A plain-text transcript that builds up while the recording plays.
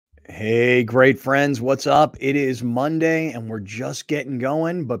Hey, great friends. What's up? It is Monday and we're just getting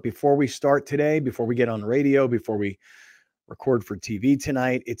going. But before we start today, before we get on the radio, before we record for TV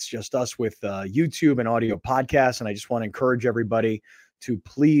tonight, it's just us with YouTube and audio podcasts. And I just want to encourage everybody to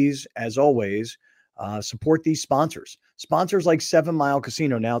please, as always, support these sponsors. Sponsors like 7 Mile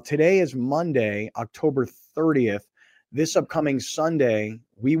Casino. Now, today is Monday, October 30th. This upcoming Sunday,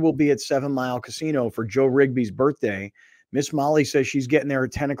 we will be at 7 Mile Casino for Joe Rigby's birthday. Miss Molly says she's getting there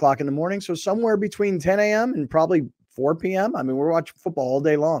at 10 o'clock in the morning. So somewhere between 10 a.m. and probably 4 p.m. I mean, we're watching football all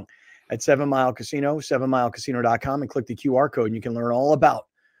day long at 7 Mile Casino, 7milecasino.com, and click the QR code and you can learn all about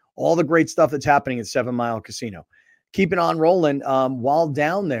all the great stuff that's happening at 7 Mile Casino. Keep it on rolling while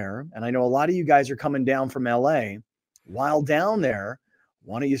down there. And I know a lot of you guys are coming down from LA. While down there,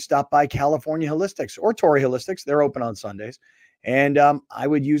 why don't you stop by California Holistics or Torrey Holistics? They're open on Sundays. And I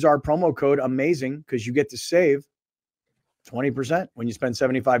would use our promo code AMAZING because you get to save 20% when you spend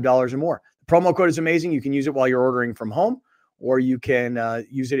 $75 or more. The promo code is amazing. You can use it while you're ordering from home, or you can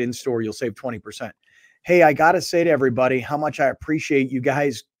use it in store. You'll save 20%. Hey, I got to say to everybody how much I appreciate you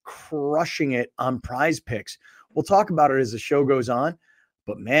guys crushing it on Prize Picks. We'll talk about it as the show goes on.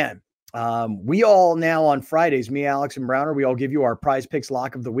 But man, we all now on Fridays, me, Alex, and Browner, we all give you our Prize Picks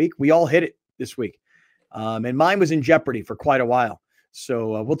lock of the week. We all hit it this week. And mine was in jeopardy for quite a while.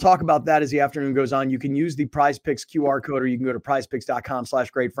 So we'll talk about that as the afternoon goes on. You can use the Prize Picks QR code, or you can go to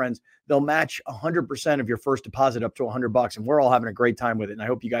prizepicks.com/greatfriends. They'll match 100% of your first deposit up to $100. And we're all having a great time with it. And I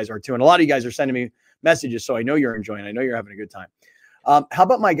hope you guys are too. And a lot of you guys are sending me messages. So I know you're enjoying. I know you're having a good time. How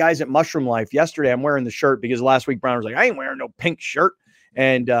about my guys at Mushroom Life? Yesterday, I'm wearing the shirt because last week Brown was like, I ain't wearing no pink shirt.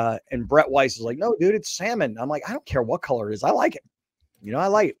 And Brett Weiss is like, no, dude, it's salmon. I'm like, I don't care what color it is. I like it. I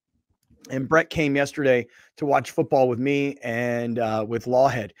like it. And Brett came yesterday to watch football with me and with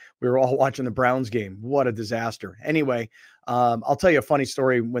Lawhead. We were all watching the Browns game. What a disaster. Anyway, I'll tell you a funny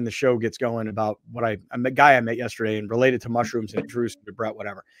story when the show gets going about what a guy I met yesterday and related to mushrooms and introduced to Brett,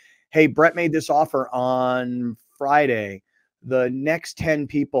 whatever. Hey, Brett made this offer on Friday. The next 10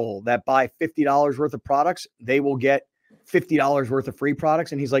 people that buy $50 worth of products, they will get $50 worth of free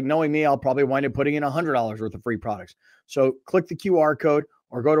products. And he's like, knowing me, I'll probably wind up putting in $100 worth of free products. So click the QR code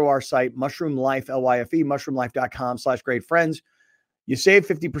or go to our site, Mushroom Life, LYFE, mushroomlife.com/greatfriends. You save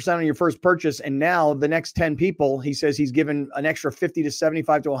 50% on your first purchase. And now the next 10 people, he says he's given an extra $50 to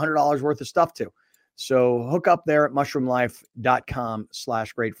 $75 to $100 worth of stuff to. So hook up there at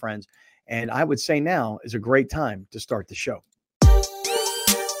mushroomlife.com/greatfriends. And I would say now is a great time to start the show.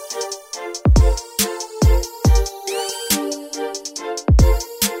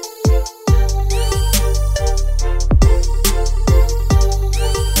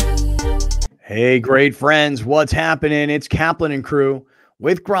 Hey, great friends, what's happening? It's Kaplan and crew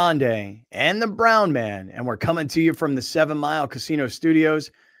with Grande and the Brown Man, and we're coming to you from the 7 Mile Casino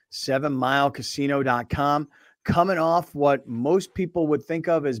Studios, 7milecasino.com, coming off what most people would think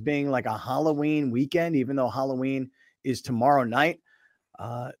of as being like a Halloween weekend, even though Halloween is tomorrow night.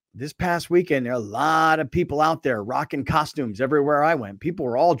 This past weekend, there are a lot of people out there rocking costumes everywhere I went. People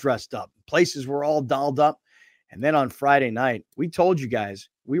were all dressed up. Places were all dolled up. And then on Friday night, we told you guys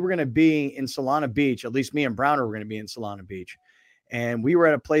we were going to be in Solana Beach. At least me and Browner were going to be in Solana Beach. And we were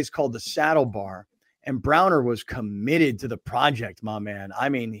at a place called the Saddle Bar. And Browner was committed to the project, my man. I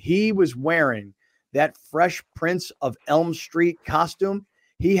mean, he was wearing that Fresh Prince of Elm Street costume.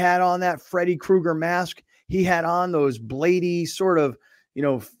 He had on that Freddy Krueger mask. He had on those bladey sort of,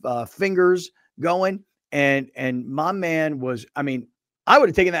 fingers going. And my man was, I mean, I would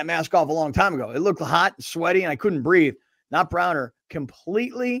have taken that mask off a long time ago. It looked hot and sweaty and I couldn't breathe. Not Browner,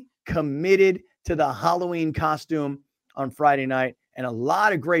 completely committed to the Halloween costume on Friday night, and a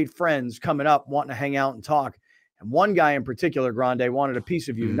lot of great friends coming up wanting to hang out and talk. And one guy in particular, Grande, wanted a piece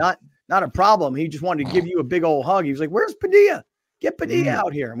of you. Not a problem. He just wanted to give you a big old hug. He was like, where's Padilla? Get Padilla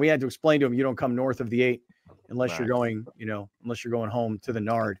out here. And we had to explain to him, you don't come north of the 8 unless you're going, unless you're going home to the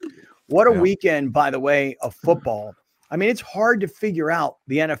Nard. What a weekend, by the way, of football. I mean, it's hard to figure out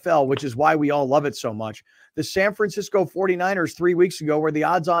the NFL, which is why we all love it so much. The San Francisco 49ers 3 weeks ago were the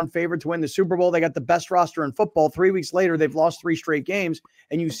odds-on favorite to win the Super Bowl. They got the best roster in football. 3 weeks later, they've lost 3 straight games.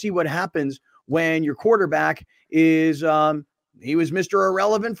 And you see what happens when your quarterback is he was Mr.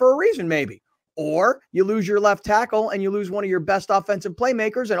 Irrelevant for a reason, maybe. Or you lose your left tackle and you lose one of your best offensive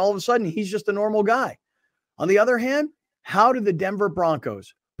playmakers, and all of a sudden he's just a normal guy. On the other hand, how do the Denver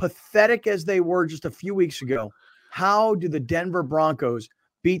Broncos, pathetic as they were just a few weeks ago, how do the Denver Broncos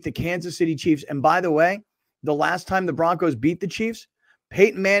beat the Kansas City Chiefs? And by the way, the last time the Broncos beat the Chiefs,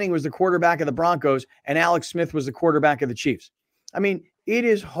 Peyton Manning was the quarterback of the Broncos and Alex Smith was the quarterback of the Chiefs. I mean, it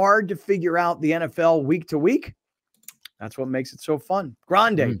is hard to figure out the NFL week to week. That's what makes it so fun.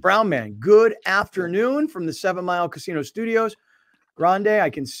 Grande, Brown Man, good afternoon from the 7 Mile Casino Studios. Grande, I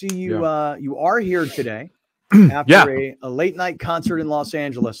can see you. You are here today after a late night concert in Los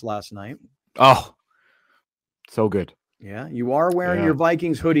Angeles last night. Oh, so good. Yeah, you are wearing your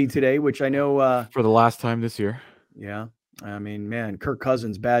Vikings hoodie today, which I know for the last time this year. Yeah, I mean, man, Kirk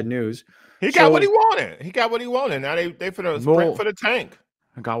Cousins, bad news. He got what he wanted. Now they for the sprint for the tank.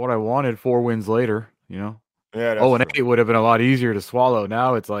 I got what I wanted 4 wins later, you know. Yeah, that's 0-8 would have been a lot easier to swallow.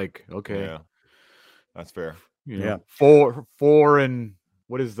 Now it's like, okay. Yeah. That's fair. You know, 4 and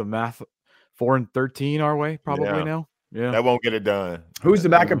what is the math? 4-13 our way probably now. Yeah. That won't get it done. Who's the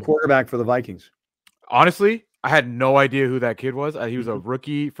backup quarterback for the Vikings? Honestly, I had no idea who that kid was. He was a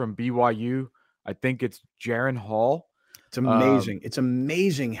rookie from BYU. I think it's Jaron Hall. It's amazing. It's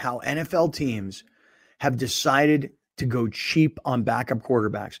amazing how NFL teams have decided to go cheap on backup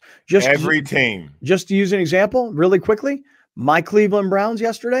quarterbacks. Every team. Just to use an example really quickly, my Cleveland Browns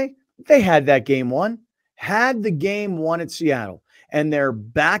yesterday, they had that game won, had the game won at Seattle, and their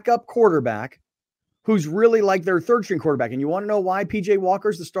backup quarterback, who's really like their third string quarterback. And you want to know why PJ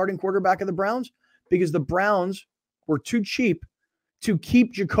Walker's the starting quarterback of the Browns? Because the Browns were too cheap to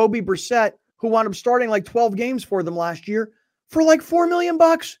keep Jacoby Brissett, who wound up starting like 12 games for them last year, for like $4 million.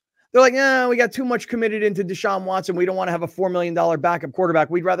 They're like, we got too much committed into Deshaun Watson. We don't want to have a $4 million backup quarterback.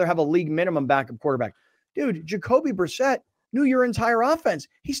 We'd rather have a league minimum backup quarterback. Dude, Jacoby Brissett knew your entire offense.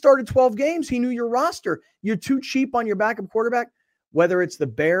 He started 12 games. He knew your roster. You're too cheap on your backup quarterback, whether it's the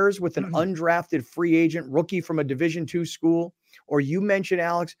Bears with an undrafted free agent rookie from a Division II school, or you mentioned,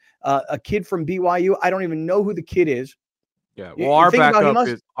 Alex, a kid from BYU. I don't even know who the kid is. Yeah, well, our backup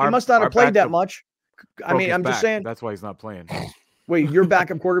he must not have played that much. I mean, I'm just saying. That's why he's not playing. Wait, your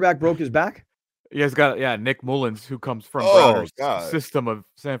backup quarterback broke his back? Yeah, he's got Nick Mullins, who comes from Browner's system of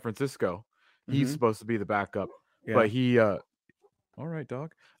San Francisco. He's supposed to be the backup, but he all right,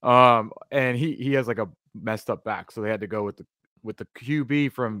 dog. And he has like a messed up back, so they had to go with the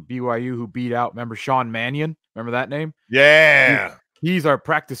QB from BYU who beat out. Remember Sean Mannion? Remember that name? Yeah, he's our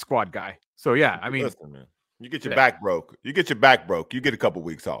practice squad guy. So yeah, I mean. Listen, man. You get your back broke. You get a couple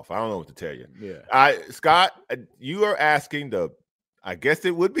weeks off. I don't know what to tell you. Yeah. Scott, you are asking I guess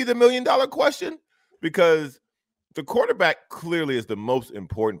it would be the $1 million question, because the quarterback clearly is the most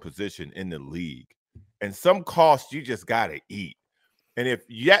important position in the league. And some costs you just got to eat. And if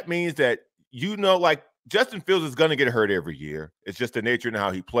that means that, like Justin Fields is going to get hurt every year. It's just the nature of how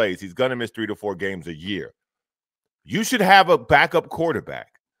he plays. He's going to miss 3 to 4 games a year. You should have a backup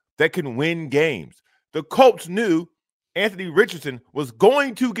quarterback that can win games. The Colts knew Anthony Richardson was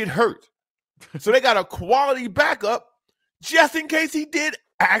going to get hurt. So they got a quality backup just in case he did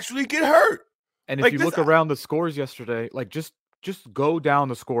actually get hurt. And if you look around the scores yesterday, like just go down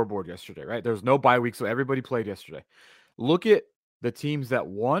the scoreboard yesterday, right? There's no bye week, so everybody played yesterday. Look at the teams that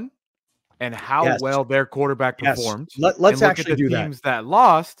won and how well their quarterback performed. Let's actually do that. The teams that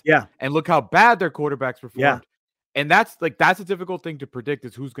lost, and look how bad their quarterbacks performed. Yeah. And that's a difficult thing to predict,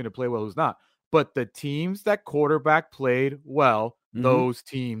 is who's going to play well, who's not. But the teams that quarterback played well, those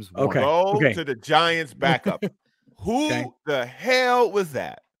teams won. Go to the Giants backup. Who the hell was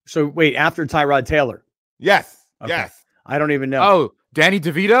that? So wait, after Tyrod Taylor? Yes. Okay. Yes. I don't even know. Oh, Danny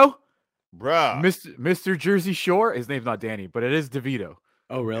DeVito? Bruh. Mr. Jersey Shore? His name's not Danny, but it is DeVito.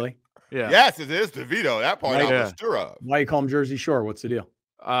 Oh, really? Yeah. Yes, it is DeVito. That part I was sure of. Why you call him Jersey Shore? What's the deal?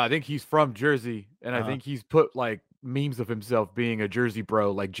 I think he's from Jersey, and I think he's put like memes of himself being a Jersey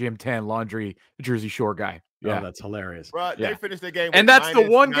bro, like Jim Tan Laundry, Jersey Shore guy. Yeah, that's hilarious. Right, they finished the game, and that's the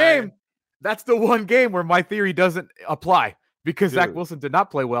one game. That's the one game where my theory doesn't apply, because Zach Wilson did not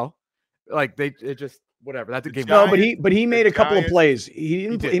play well. Like it just whatever. That's a game. No, but he made a couple of plays. He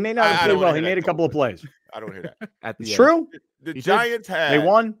may not have played well. He made a couple of plays. I don't hear that. It's true. The Giants had they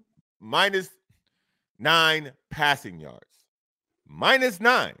won -9 passing yards.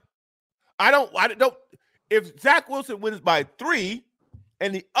 -9. I don't. If Zach Wilson wins by 3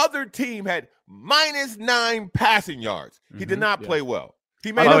 and the other team had -9 passing yards, he did not play well.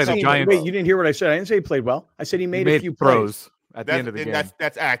 He made wait, you didn't hear what I said. I didn't say he played well. I said he made a few throws at the end of the game.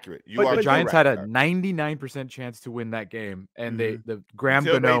 That's accurate. The Giants had a 99% chance to win that game, and the Graham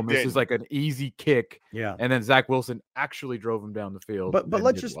Gano misses like an easy kick. Yeah, and then Zach Wilson actually drove him down the field. But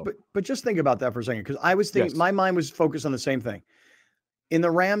let's just think about that for a second, because I was thinking my mind was focused on the same thing. In the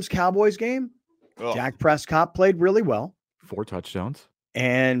Rams-Cowboys game, Dak Prescott played really well. 4 touchdowns.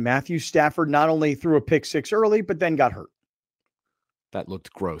 And Matthew Stafford not only threw a pick 6 early, but then got hurt. That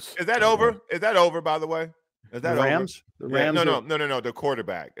looked gross. Is that over? Is that over, by the way? Is that the Rams? Over? The Rams? No. The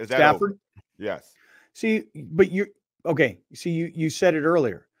quarterback. Is that Stafford? Over? Yes. See, but you said it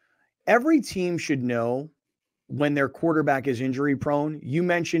earlier. Every team should know when their quarterback is injury prone. You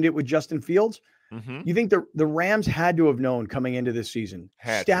mentioned it with Justin Fields. Mm-hmm. You think the Rams had to have known coming into this season,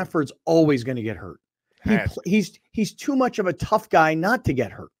 Stafford's always going to get hurt. He's too much of a tough guy not to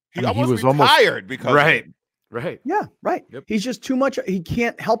get hurt. He was retired because right. of it. Right. Yeah, right. Yep. He's just too much. He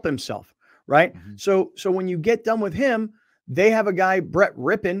can't help himself. Right. Mm-hmm. So when you get done with him, they have a guy, Brett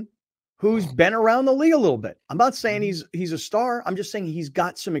Rippon, who's been around the league a little bit. I'm not saying he's a star. I'm just saying he's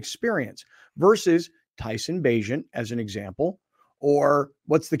got some experience versus Tyson Bagent as an example, or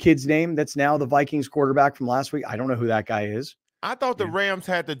what's the kid's name that's now the Vikings quarterback from last week? I don't know who that guy is. I thought the Rams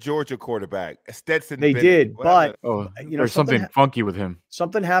had the Georgia quarterback, Stetson They Bennett. did, but there's something funky with him.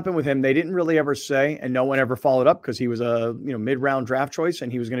 Something happened with him. They didn't really ever say, and no one ever followed up because he was a mid-round draft choice,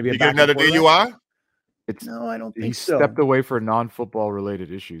 and he was going to be a get another DUI. No, I don't think he so. He stepped away for non-football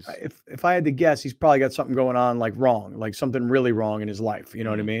related issues. If I had to guess, he's probably got something going on wrong, like something really wrong in his life. You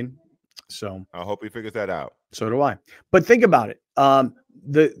know what I mean? So I hope he figures that out. So do I. But think about it.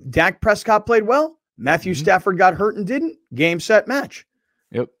 The Dak Prescott played well. Matthew Stafford got hurt and didn't. Game, set, match.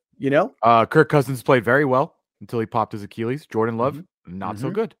 Yep. Kirk Cousins played very well until he popped his Achilles. Jordan Love, not so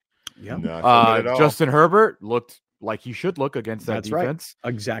good. Yeah. Justin Herbert looked like he should look against that defense.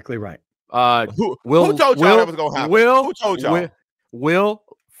 Right. Exactly right. Who told y'all that was going to happen? Who told y'all? Will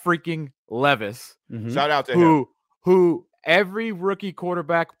freaking Levis. Shout out to him. Who every rookie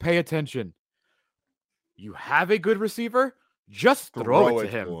quarterback, pay attention. You have a good receiver, just throw it to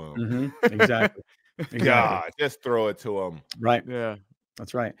him. Exactly. God, just throw it to him. Right. Yeah.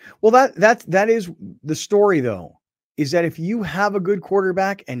 That's right. Well, that is the story, though, is that if you have a good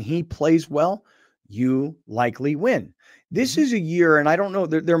quarterback and he plays well, you likely win. This is a year, and I don't know,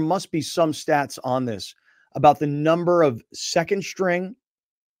 there must be some stats on this about the number of second string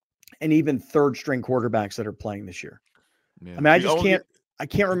and even third string quarterbacks that are playing this year. Yeah. I mean, I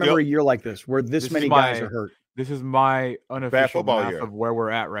can't remember a year like this where this many guys are hurt. This is my unofficial math of where we're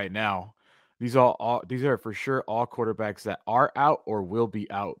at right now. These are for sure all quarterbacks that are out or will be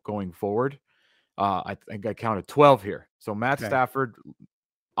out going forward. I think I counted 12 here. So Matt Stafford,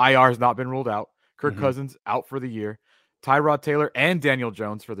 IR has not been ruled out. Kirk Cousins out for the year. Tyrod Taylor and Daniel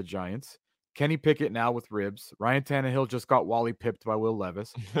Jones for the Giants. Kenny Pickett now with ribs. Ryan Tannehill just got Wally pipped by Will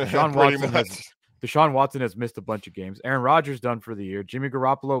Levis. Deshaun Watson has missed a bunch of games. Aaron Rodgers done for the year. Jimmy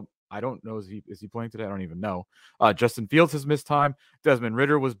Garoppolo, I don't know. Is he playing today? I don't even know. Justin Fields has missed time. Desmond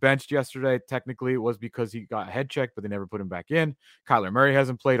Ridder was benched yesterday. Technically, it was because he got head checked, but they never put him back in. Kyler Murray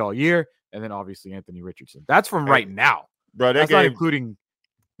hasn't played all year. And then obviously Anthony Richardson. That's from right now. Bro, that's not including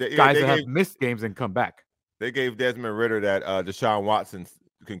guys that have missed games and come back. They gave Desmond Ridder that Deshaun Watson's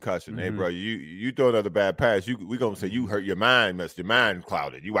concussion. Hey, bro, you throw another bad pass, we gonna say you hurt your mind, messed your mind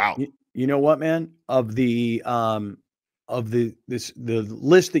clouded. You out. You know what, man? Of the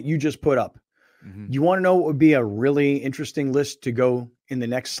list that you just put up, you want to know what would be a really interesting list to go in the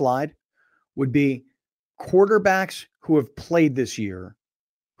next slide? Would be quarterbacks who have played this year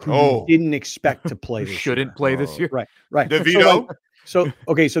who you didn't expect to play this shouldn't play this year. Right. DeVito. So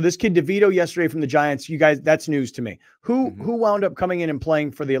this kid DeVito yesterday from the Giants, you guys, that's news to me. Who wound up coming in and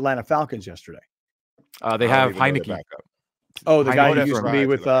playing for the Atlanta Falcons yesterday? They have Heineke. Oh, the guy who used to be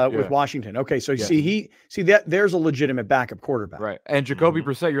with Washington. Okay, so there's a legitimate backup quarterback. Right. And Jacoby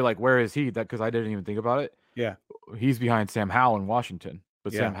Brissett, you're like, where is he? That because I didn't even think about it. Yeah. He's behind Sam Howell in Washington,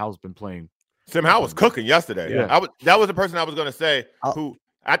 but Sam Howell's been playing. Sam Howell was cooking yesterday. Yeah. That was the person I was going to say who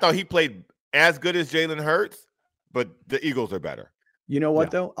I thought he played as good as Jalen Hurts, but the Eagles are better. You know what,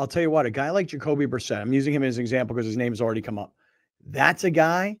 though? I'll tell you what, a guy like Jacoby Brissett, I'm using him as an example because his name's already come up. That's a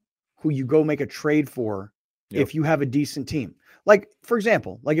guy who you go make a trade for if you have a decent team. Like, for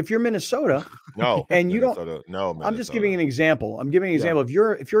example, if you're Minnesota, and you don't, I'm just giving an example. I'm giving an example. If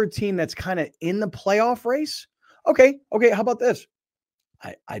you're a team that's kind of in the playoff race, okay. How about this?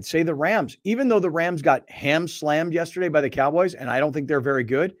 I'd say the Rams, even though the Rams got ham slammed yesterday by the Cowboys, and I don't think they're very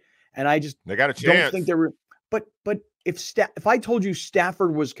good, and they got a chance. Don't think they're. But if I told you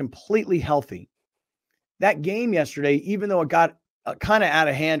Stafford was completely healthy, that game yesterday, even though it got kind of out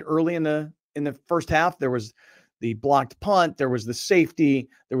of hand early in the first half, there was the blocked punt, there was the safety,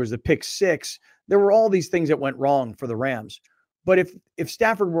 there was the pick six, there were all these things that went wrong for the Rams. But if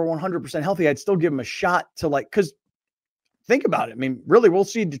Stafford were 100% healthy, I'd still give him a shot to because think about it. I mean, really, we'll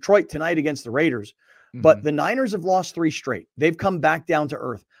see Detroit tonight against the Raiders, but the Niners have lost 3 straight. They've come back down to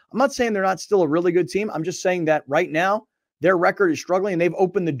earth. I'm not saying they're not still a really good team. I'm just saying that right now their record is struggling and they've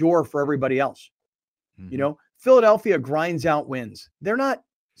opened the door for everybody else. Philadelphia grinds out wins. They're not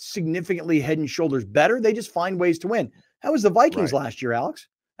significantly head and shoulders better. They just find ways to win. That was the Vikings last year, Alex.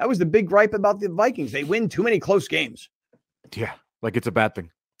 That was the big gripe about the Vikings. They win too many close games. Yeah, like it's a bad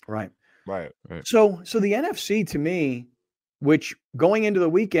thing. Right. Right. So the NFC to me, which going into the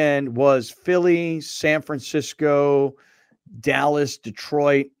weekend was Philly, San Francisco, Dallas,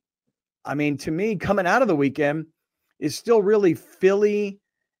 Detroit. I mean, to me, coming out of the weekend is still really Philly,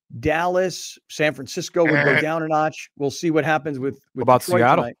 Dallas, San Francisco would go down a notch. We'll see what happens with about Detroit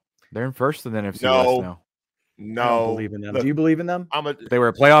Seattle tonight. They're in first in the NFC West now. No, I don't believe in them. Look, do you believe in them? They were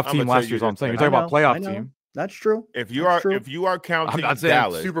a playoff team last year. So I'm saying you're talking about playoff team. That's true. If you are counting, I'm not saying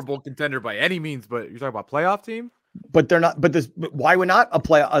Dallas, Super Bowl contender by any means, but you're talking about playoff team. But they're not. But why would not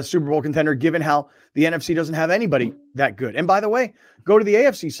a Super Bowl contender given how the NFC doesn't have anybody that good? And by the way, go to the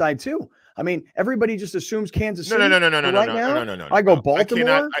AFC side too. I mean, everybody just assumes Kansas City. No. I go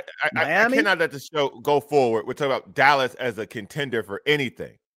Baltimore, Miami. I cannot let the show go forward. We're talking about Dallas as a contender for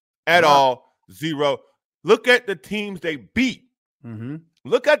anything at all. Zero. Look at the teams they beat. Mm-hmm.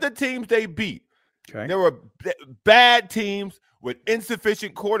 Look at the teams they beat. Okay. There were bad teams with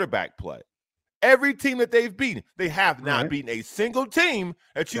insufficient quarterback play. Every team that they've beaten, they have not beaten a single team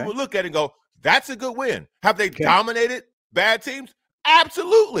that you would look at and go, that's a good win. Have they dominated bad teams?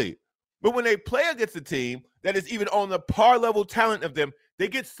 Absolutely. But when they play against a team that is even on the par level talent of them, they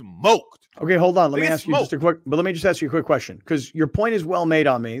get smoked. Okay, hold on. Let me ask you just a quick question, because your point is well made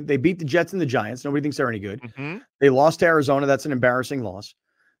on me. They beat the Jets and the Giants. Nobody thinks they're any good. Mm-hmm. They lost to Arizona. That's an embarrassing loss.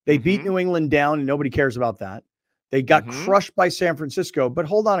 They beat New England down, and nobody cares about that. They got crushed by San Francisco. But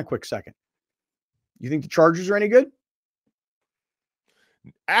hold on a quick second. You think the Chargers are any good?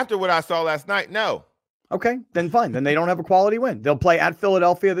 After what I saw last night, no. Okay, then fine. Then they don't have a quality win. They'll play at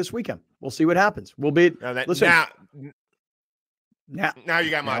Philadelphia this weekend. We'll see what happens. We'll be now you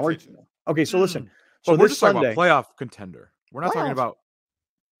got my attention. Okay, so listen. So we're just talking about playoff contender. We're not talking about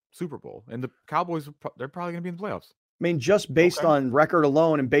Super Bowl. And the Cowboys, they're probably going to be in the playoffs. I mean, just based on record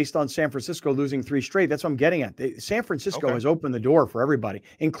alone and based on San Francisco losing 3 straight, that's what I'm getting at. San Francisco has opened the door for everybody,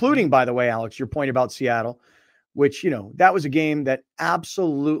 including, by the way, Alex, your point about Seattle, which, that was a game that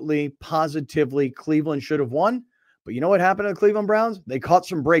absolutely, positively Cleveland should have won. But you know what happened to the Cleveland Browns? They caught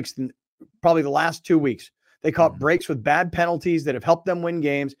some breaks in probably the last 2 weeks. They caught breaks with bad penalties that have helped them win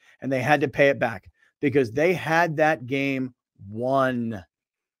games, and they had to pay it back because they had that game won.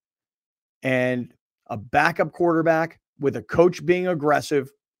 And a backup quarterback with a coach being aggressive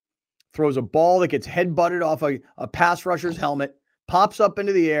throws a ball that gets head-butted off a pass rusher's helmet, pops up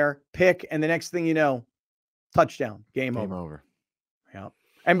into the air, pick, and the next thing you know, touchdown, game over. Yeah.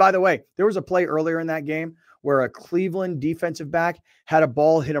 And by the way, there was a play earlier in that game where a Cleveland defensive back had a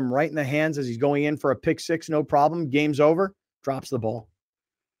ball hit him right in the hands as he's going in for a pick six, no problem, game's over, drops the ball.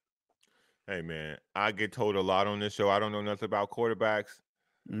 Hey, man, I get told a lot on this show. I don't know nothing about quarterbacks.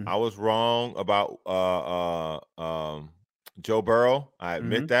 I was wrong about Joe Burrow. I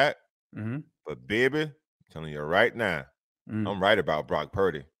admit that. But, baby, I'm telling you right now, I'm right about Brock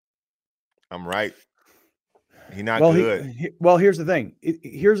Purdy. I'm right. He's not good. Here's the thing.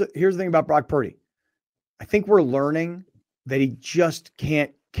 Here's the thing about Brock Purdy. I think we're learning that he just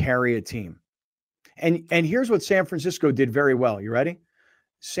can't carry a team. And here's what San Francisco did very well. You ready?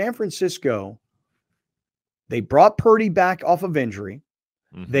 San Francisco, they brought Purdy back off of injury.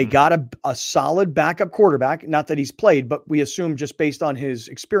 They got a solid backup quarterback. Not that he's played, but we assume just based on his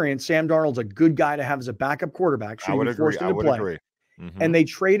experience, Sam Darnold's a good guy to have as a backup quarterback. I would agree. And they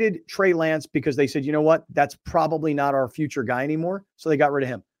traded Trey Lance because they said, you know what? That's probably not our future guy anymore. So they got rid of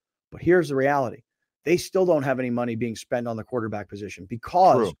him. But here's the reality. They still don't have any money being spent on the quarterback position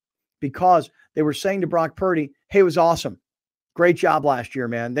because they were saying to Brock Purdy, hey, it was awesome. Great job last year,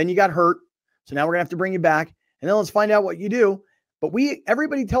 man. Then you got hurt. So now we're going to have to bring you back. And then let's find out what you do. But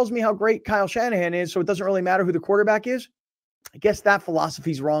everybody tells me how great Kyle Shanahan is, so it doesn't really matter who the quarterback is. I guess that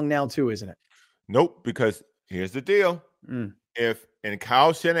philosophy's wrong now too, isn't it? Nope, because here's the deal. If in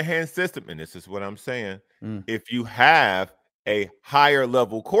Kyle Shanahan's system, and this is what I'm saying, if you have a higher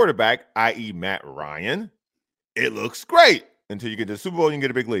level quarterback, i.e. Matt Ryan, it looks great until you get to the Super Bowl and you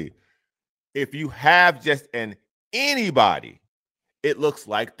get a big lead. If you have just anybody, it looks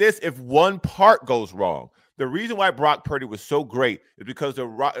like this if one part goes wrong. The reason why Brock Purdy was so great is because the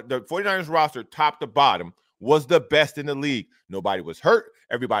 49ers roster, top to bottom, was the best in the league. Nobody was hurt.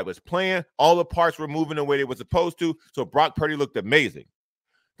 Everybody was playing. All the parts were moving the way they were supposed to. So Brock Purdy looked amazing.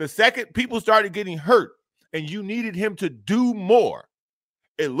 The second people started getting hurt and you needed him to do more,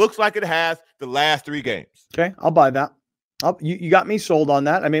 it looks like it has the last 3 games. Okay, I'll buy that. You got me sold on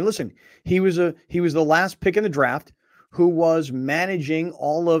that. I mean, listen, he was the last pick in the draft who was managing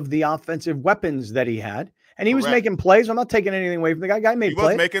all of the offensive weapons that he had. And he was making plays. I'm not taking anything away from the guy. Guy made plays. He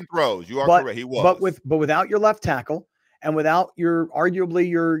was making throws. You are correct. He was. But without your left tackle and without arguably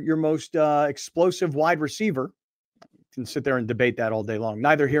your most explosive wide receiver, you can sit there and debate that all day long.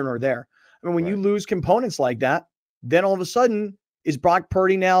 Neither here nor there. I mean, when you lose components like that, then all of a sudden, is Brock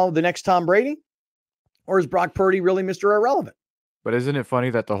Purdy now the next Tom Brady? Or is Brock Purdy really Mr. Irrelevant? But isn't it funny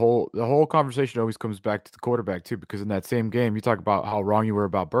that the whole conversation always comes back to the quarterback too? Because in that same game, you talk about how wrong you were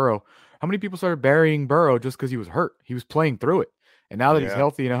about Burrow. How many people started burying Burrow just because he was hurt? He was playing through it. And now that he's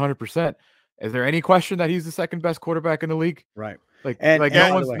healthy and 100%, is there any question that he's the second best quarterback in the league? Right. And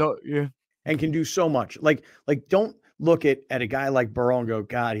no one's and can do so much. Like don't look at a guy like Burrow and go,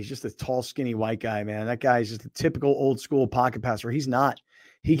 God, he's just a tall, skinny white guy, man. That guy is just a typical old school pocket passer. He's not.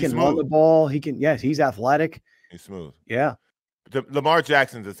 He's can run the ball. He's athletic. He's smooth. Yeah. Lamar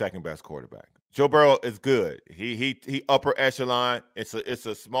Jackson's the second best quarterback. Joe Burrow is good. He upper echelon. It's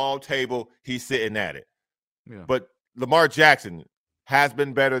a small table. He's sitting at it. Yeah. But Lamar Jackson has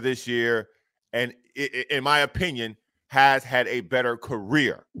been better this year, and in my opinion, has had a better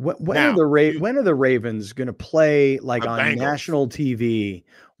career. When are the Ravens going to play like on Bengals. National TV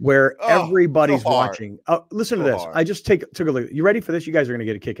where everybody's watching? Listen to this. Hard. I just took a look. You ready for this? You guys are going to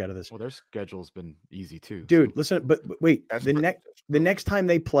get a kick out of this. Well, their schedule's been easy too. Dude, listen, but wait, the next time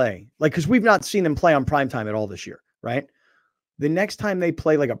they play, like, because we've not seen them play on primetime at all this year, right? The next time they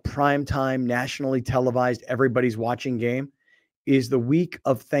play like a primetime, nationally televised, everybody's watching game is the week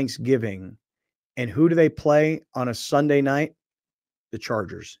of Thanksgiving. And who do they play on a Sunday night? The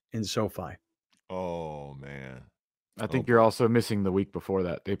Chargers in SoFi. Oh, man. I think you're also missing the week before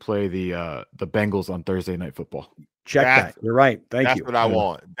that. They play the Bengals on Thursday Night Football. Check that. You're right. Thank you. That's what I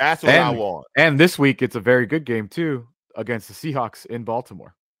want. That's what I want. And this week, it's a very good game, too, against the Seahawks in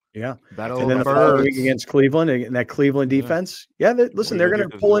Baltimore. Yeah. And then the following week against Cleveland and that Cleveland defense. Yeah. They're going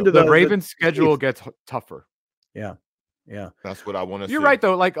to pull into the Ravens' schedule gets tougher. Yeah. Yeah. That's what I want to see. You're right,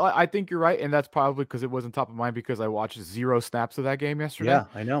 though. Like, I think you're right. And that's probably because it wasn't top of mind because I watched 0 snaps of that game yesterday. Yeah,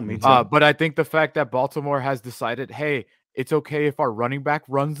 I know. Me too. But I think the fact that Baltimore has decided, hey, it's okay if our running back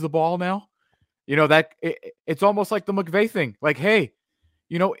runs the ball now. You know, that it's almost like the McVay thing. Like, hey,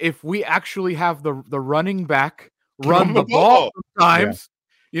 you know, if we actually have the running back run the ball sometimes,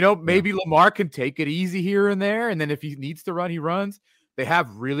 you know, maybe Lamar can take it easy here and there. And then if he needs to run, he runs. They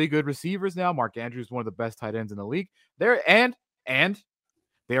have really good receivers now. Mark Andrews is one of the best tight ends in the league. And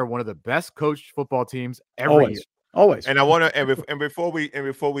they are one of the best coached football teams every year. Always. And I want to and before we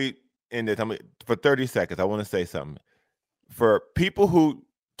end it, for 30 seconds, I want to say something. For people who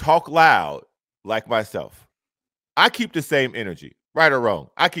talk loud like myself, I keep the same energy, right or wrong.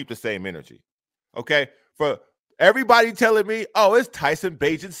 I keep the same energy. Okay? For everybody telling me, oh, it's Tyson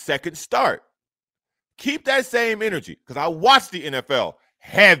Bagent's second start. Keep that same energy because I watch the NFL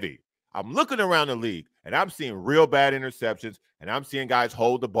heavy. I'm looking around the league and I'm seeing real bad interceptions and I'm seeing guys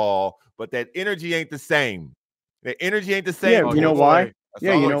hold the ball, but that energy ain't the same. The energy ain't the same. Yeah, you know why?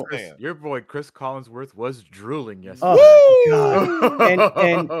 Yeah, you know, your boy Chris Collinsworth was drooling yesterday. Oh,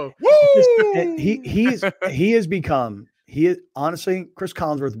 God. And he has become honestly, Chris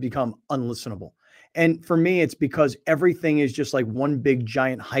Collinsworth has become unlistenable. And for me, it's because everything is just like one big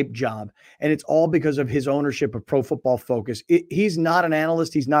giant hype job. And it's all because of his ownership of Pro Football Focus. He's not an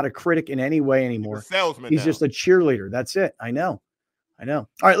analyst. He's not a critic in any way anymore. He's a salesman. He's just a cheerleader. That's it. I know. All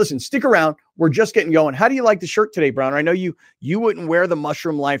right, listen, stick around. We're just getting going. How do you like the shirt today, Browner? I know you wouldn't wear the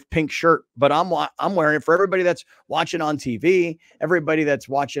Mushroom Life pink shirt, but I'm wearing it for everybody that's watching on TV, everybody that's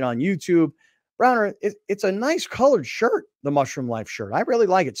watching on YouTube. Browner, it's a nice colored shirt, the Mushroom Life shirt. I really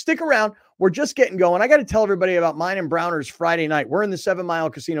like it. Stick around. We're just getting going. I got to tell everybody about mine and Browner's Friday night. We're in the 7 Mile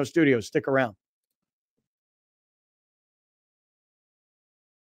Casino Studios. Stick around.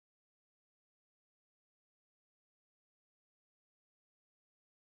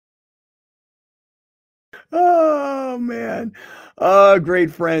 Oh, man. Great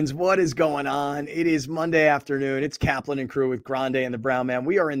friends. What is going on? It is Monday afternoon. It's Kaplan and crew with Grande and the Brown Man.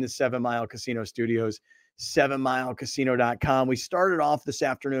 We are in the 7 Mile Casino Studios, 7milecasino.com. We started off this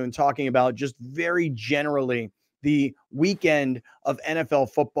afternoon talking about just very generally the weekend of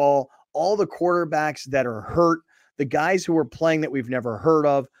NFL football, all the quarterbacks that are hurt, the guys who are playing that we've never heard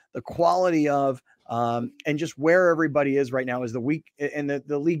of, the quality of, and just where everybody is right now as the week and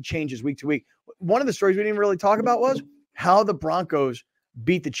the league changes week to week. One of the stories we didn't really talk about was how the Broncos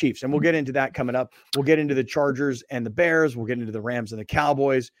beat the Chiefs. And we'll get into that coming up. We'll get into the Chargers and the Bears. We'll get into the Rams and the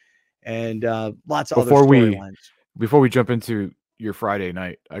Cowboys and lots of other storylines. Before we jump into your Friday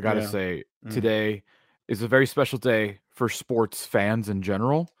night, I got to say today is a very special day for sports fans in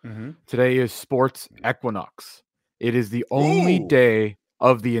general. Mm-hmm. Today is Sports Equinox. It is the only day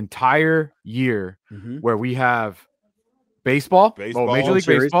of the entire year where we have baseball, Major League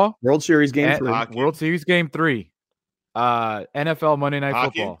Baseball, World Series Game 3, World Series Game 3, NFL Monday Night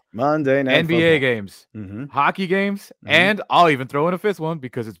Football, NBA games, hockey games, and I'll even throw in a fifth one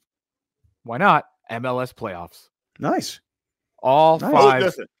because it's Why not? MLS playoffs. Nice. All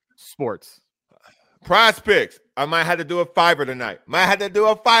 5 sports. Prize Picks. I might have to do a fiver tonight. Might have to do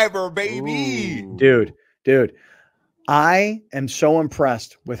a fiver, baby. Ooh. Dude. I am so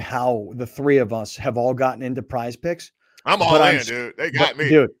impressed with how the three of us have all gotten into Prize Picks. I'm all in, dude. They got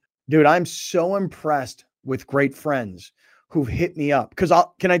me. Dude, I'm so impressed with great friends who've hit me up. Because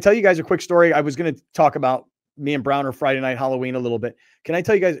can I tell you guys a quick story? I was going to talk about me and Browner Friday Night Halloween a little bit. Can I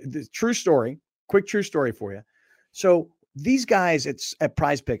tell you guys the true story? Quick true story for you. So these guys at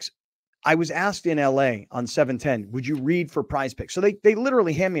Prize Picks, I was asked in LA on 710, would you read for Prize Picks? So they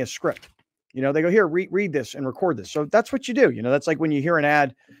literally hand me a script. You know, they go, here, read this and record this. So that's what you do. You know, that's like when you hear an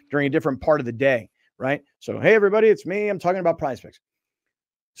ad during a different part of the day, right? So, hey, everybody, it's me. I'm talking about Prize Picks.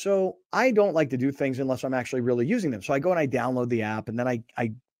 So I don't like to do things unless I'm actually really using them. So I go and I download the app, and then I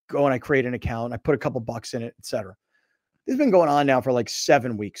go and I create an account. I put a couple bucks in it, etc. This has been going on now for like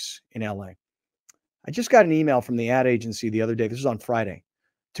 7 weeks in LA. I just got an email from the ad agency the other day. This was on Friday,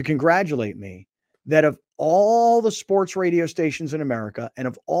 to congratulate me that of all the sports radio stations in America and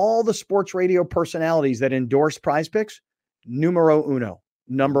of all the sports radio personalities that endorse Prize Picks, numero uno,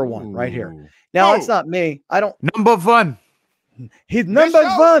 number one, right here. Now, it's not me. I don't. Number one. He's number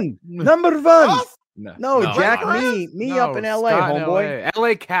one. Number one. No, Jack, me up in LA, homeboy.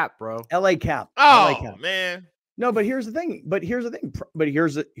 LA Cap, bro. LA Cap. Oh, LA Cap. man. No, but here's the thing.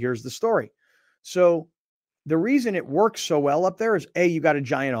 Here's the story. So the reason it works so well up there is A, you got a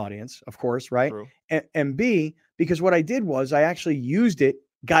giant audience, of course, right? And B, because what I did was I actually used it,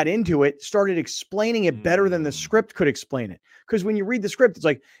 got into it, started explaining it better than the script could explain it. Because when you read the script, it's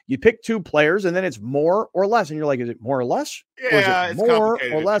like you pick 2 players and then it's more or less. And you're like, is it more or less? Yeah, or is it more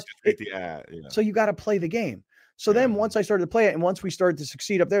or less? Yeah. So you got to play the game. So then once I started to play it and once we started to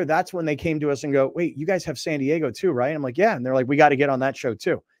succeed up there, that's when they came to us and go, wait, you guys have San Diego too, right? I'm like, yeah. And they're like, we got to get on that show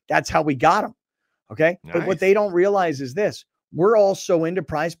too. That's how we got them. Okay. Nice. But what they don't realize is this: we're all so into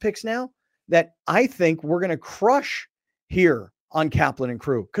Prize Picks now that I think we're going to crush here on Kaplan and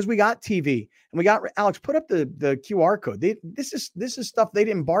Crew because we got TV and we got Alex. Put up the QR code. This is stuff they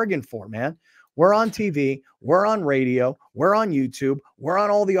didn't bargain for, man. We're on TV, we're on radio, we're on YouTube, we're on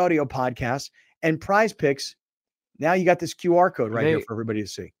all the audio podcasts and Prize Picks. Now you got this QR code right here for everybody to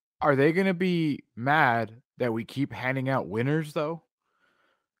see. Are they going to be mad that we keep handing out winners though?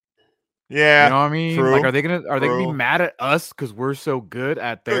 Yeah, you know what I mean? True, like, are they gonna be mad at us because we're so good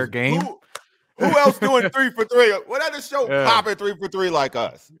at their game? Who else doing 3 for 3? What other show popping 3 for 3 like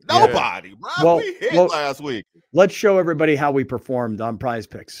us? Nobody, bro. Well, we hit last week. Let's show everybody how we performed on Prize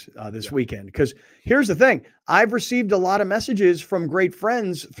Picks this weekend. Because here's the thing: I've received a lot of messages from great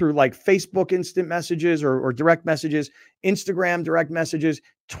friends through like Facebook instant messages or direct messages, Instagram direct messages,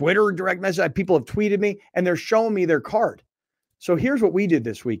 Twitter direct messages. People have tweeted me and they're showing me their card. So here's what we did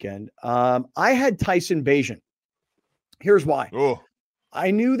this weekend. I had Tyson Bagent. Here's why. Oh.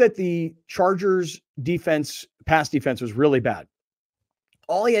 I knew that the Chargers pass defense was really bad.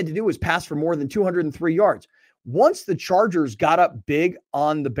 All he had to do was pass for more than 203 yards. Once the Chargers got up big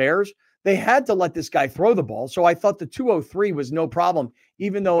on the Bears, they had to let this guy throw the ball. So I thought the 203 was no problem,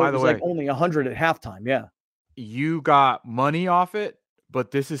 even though it was like only 100 at halftime. Yeah. You got money off it,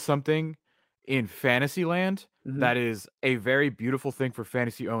 but this is something in fantasy land that is a very beautiful thing for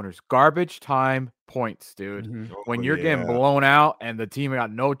fantasy owners. Garbage time points, dude. When you're getting blown out and the team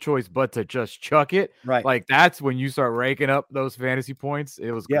got no choice but to just chuck it, right? Like that's when you start raking up those fantasy points.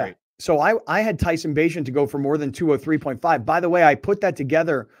 It was great. So I had Tyson Bagent to go for more than 203.5. By the way, I put that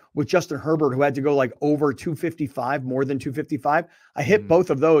together with Justin Herbert, who had to go like over 255, more than 255. I hit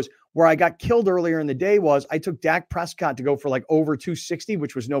both of those. Where I got killed earlier in the day was I took Dak Prescott to go for like over 260,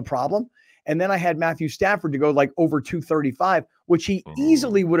 which was no problem. And then I had Matthew Stafford to go like over 235, which he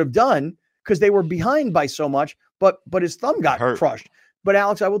easily would have done because they were behind by so much, but his thumb got crushed. But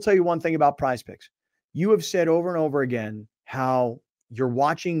Alex, I will tell you one thing about Prize Picks. You have said over and over again how you're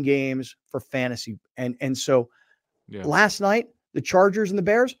watching games for fantasy. And so last night, the Chargers and the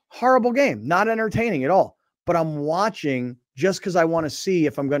Bears, horrible game, not entertaining at all. But I'm watching just because I want to see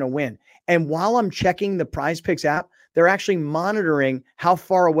if I'm going to win. And while I'm checking the Prize Picks app, they're actually monitoring how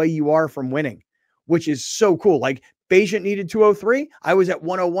far away you are from winning, which is so cool. Like Bagent needed 203. I was at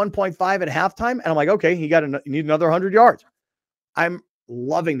 101.5 at halftime. And I'm like, okay, you need another 100 yards. I'm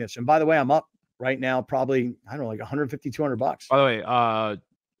loving this. And by the way, I'm up right now, probably, I don't know, like 150, 200 bucks. By the way,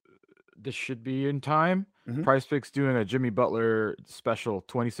 this should be in time. Prize Picks doing a Jimmy Butler special,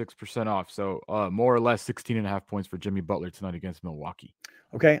 26% off. So more or less 16.5 points for Jimmy Butler tonight against Milwaukee.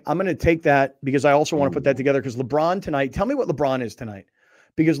 Okay, I'm going to take that because I also want to put that together because LeBron tonight, tell me what LeBron is tonight.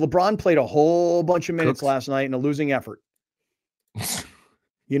 Because LeBron played a whole bunch of minutes last night in a losing effort.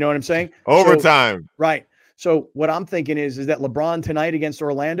 You know what I'm saying? Overtime. So, right. So what I'm thinking is that LeBron tonight against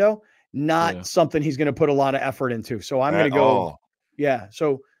Orlando, not something he's going to put a lot of effort into. So I'm going to go. Yeah.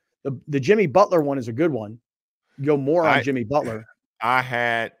 So the Jimmy Butler one is a good one. Go more on Jimmy Butler.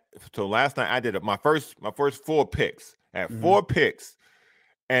 So last night I did my first 4 picks at 4 picks,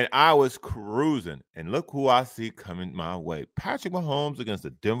 and I was cruising. And look who I see coming my way: Patrick Mahomes against the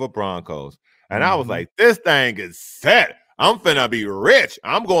Denver Broncos. And I was like, this thing is set. I'm finna be rich.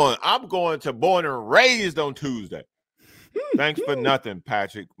 I'm going to Born and Raised on Tuesday. Thanks for nothing,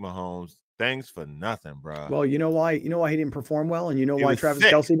 Patrick Mahomes. Thanks for nothing, bro. Well, you know why? You know why he didn't perform well, and you know why Travis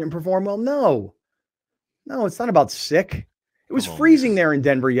Kelce didn't perform well? No, it's not about sick. It was freezing there in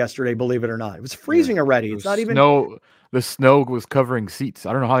Denver yesterday, believe it or not. It was freezing already. It's not even the snow was covering seats.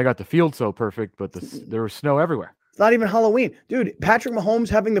 I don't know how they got the field so perfect, but there was snow everywhere. It's not even Halloween. Dude, Patrick Mahomes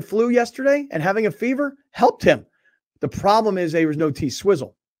having the flu yesterday and having a fever helped him. The problem is there was no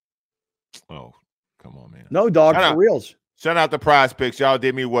T-Swizzle. Oh, come on, man. No, dog, for reals. Shout out to Prize Picks. Y'all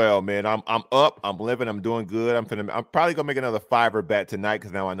did me well, man. I'm up. I'm living. I'm doing good. I'm probably going to make another $5 bet tonight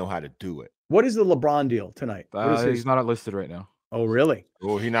because now I know how to do it. What is the LeBron deal tonight? He's not listed right now. Oh, really?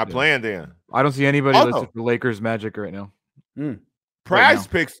 Oh, he's not playing then. I don't see anybody listed for Lakers Magic right now. Prize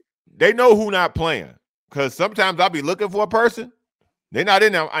Picks, they know who not playing. Because sometimes I'll be looking for a person. They're not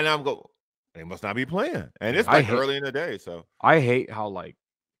in there. And I'm going, they must not be playing. And it's like early in the day. So I hate how, like,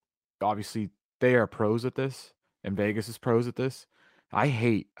 obviously they are pros at this and Vegas is pros at this. I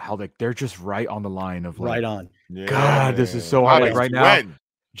hate how, like, they're just right on the line of, like, right on. God, this is so hard. Like right now,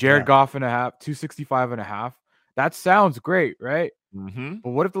 Jared Goff and a half, 265.5. That sounds great, right? But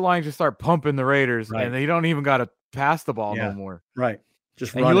what if the Lions just start pumping the Raiders and they don't even got to pass the ball no more? Right.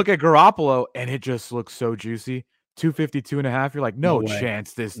 Just and you look at Garoppolo and it just looks so juicy. 252.5. You're like, no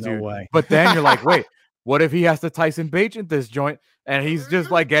chance, this dude. No way. But then you're like, wait, what if he has to Tyson Bagent this joint and he's just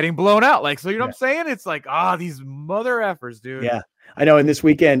like getting blown out? Like, so you know what I'm saying? It's like, these mother effers, dude. Yeah, I know. And this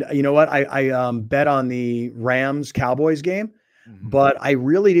weekend, you know what? I bet on the Rams Cowboys game, but I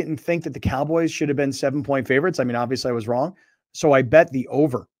really didn't think that the Cowboys should have been 7-point favorites. I mean, obviously I was wrong. So I bet the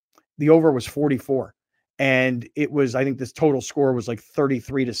over. The over was 44. And it was, I think this total score was like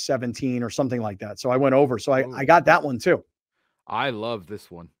 33-17 or something like that. So I went over. So I got that one too. I love this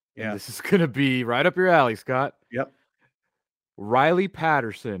one. Yeah. This is going to be right up your alley, Scott. Yep. Riley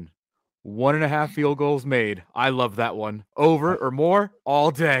Patterson, 1.5 field goals made. I love that one. Over or more all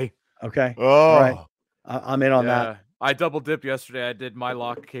day. Okay. Oh, all right. I'm in on that. I double dipped yesterday. I did my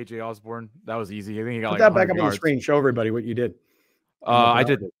lock, KJ Osborne. That was easy. I think he got Put like that back up on the screen. Show everybody what you did. I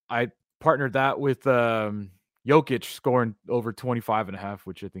partnered that with Jokic scoring over 25.5,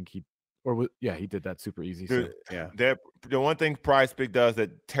 which I think he did that super easy. Dude, the one thing Prize Pick does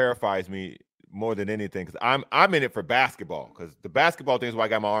that terrifies me more than anything, because I'm in it for basketball, because the basketball thing is why I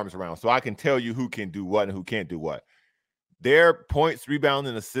got my arms around, so I can tell you who can do what and who can't do what. Their points, rebound,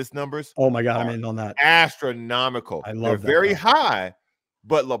 and assist numbers. Oh my God, I'm in on that. Astronomical. I love that. They're very high,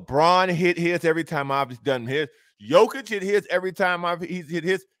 but LeBron hit his every time I've done his. Jokic hit his every time he's hit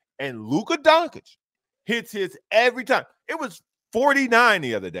his, and Luka Doncic hits his every time. It was 49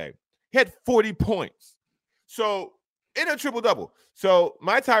 the other day. He had 40 points. So in a triple double. So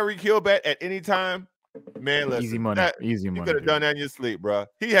my Tyreek Hill bet at any time, man, listen, easy money. Easy money. You could have done that in your sleep, bro.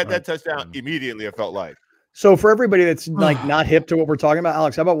 He had that touchdown immediately, it felt like. So for everybody that's like not hip to what we're talking about,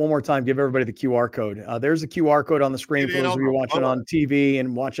 Alex, how about one more time, give everybody the QR code. There's the QR code on the screen for those of you watching on TV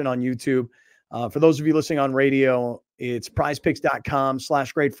and watching on YouTube. For those of you listening on radio, it's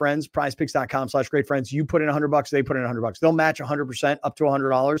prizepicks.com/greatfriends, prizepicks.com/greatfriends. You put in $100, they put in $100. They'll match 100% up to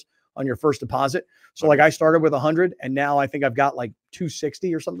 $100 on your first deposit. So like I started with 100 and now I think I've got like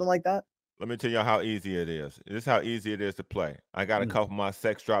 260 or something like that. Let me tell you how easy it is. This is how easy it is to play. I got a couple of my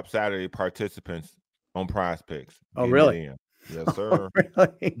Sex Drop Saturday participants on Prize Picks. Oh, really? Yes, sir.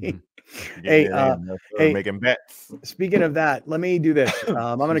 Really? Hey, making bets. Speaking of that, let me do this.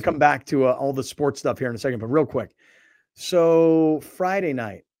 I'm going to come back to all the sports stuff here in a second, but real quick. So Friday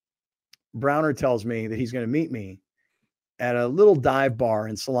night, Browner tells me that he's going to meet me at a little dive bar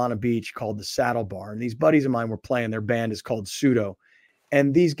in Solana Beach called the Saddle Bar. And these buddies of mine were playing. Their band is called Pseudo.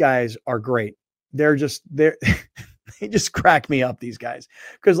 And these guys are great. They're they just crack me up, these guys.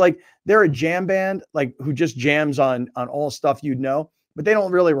 Because like they're a jam band, like who just jams on all stuff you'd know, but they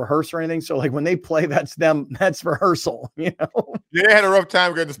don't really rehearse or anything. So like when they play, that's them, that's rehearsal, you know? Yeah, they had a rough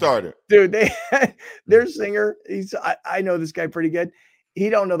time getting started. Dude, their singer, I know this guy pretty good. He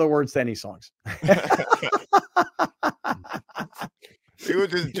don't know the words to any songs. He was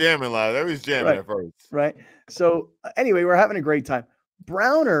just jamming live. They was jamming at first. Right. So anyway, we're having a great time.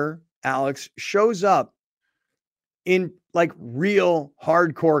 Browner, Alex, shows up in like real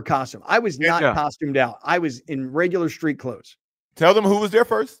hardcore costume. I was not costumed out. I was in regular street clothes. Tell them who was there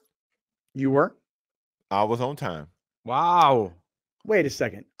first. You were? I was on time. Wow. Wait a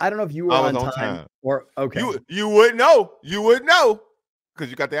second. I don't know if you were on time or okay. You would know. You would know because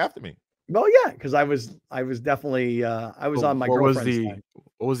you got there after me. Well, yeah, because I was definitely I was on my girlfriend's time.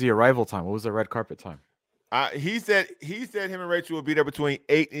 What was the arrival time? What was the red carpet time? He said him and Rachel would be there between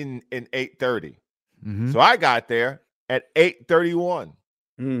 8 and 8:30. So I got there at 8:31.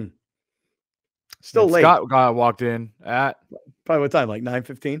 Still late. Scott walked in at probably what time? Like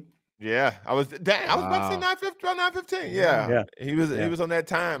 9:15. Yeah, I was about to say 9:15. Yeah. He was on that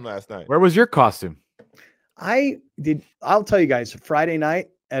time last night. Where was your costume? I'll tell you guys, Friday night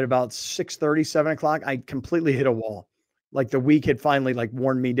at about 6:30, 7 o'clock, I completely hit a wall. Like the week had finally like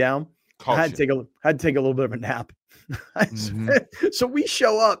worn me down. I had to take a little bit of a nap. So we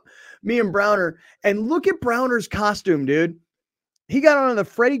show up, me and Browner, and look at Browner's costume, dude. He got on the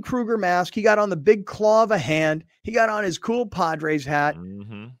Freddy Krueger mask. He got on the big claw of a hand. He got on his cool Padres hat.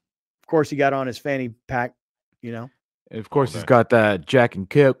 Of course, he got on his fanny pack, you know. And of course, he's got that Jack and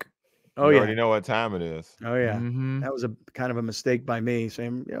Coke. Oh, you already know what time it is. Oh, yeah. That was a kind of a mistake by me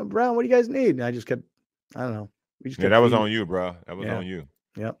saying, Brown, what do you guys need? And I just kept, I don't know. That was on you, bro. That was on you.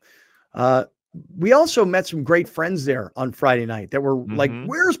 Yep. We also met some great friends there on Friday night that were like,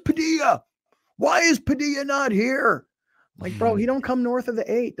 where's Padilla? Why is Padilla not here? Like, bro, he don't come north of the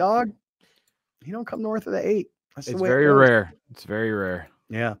 8, dog. He don't come north of the 8. It's very rare. It's very rare.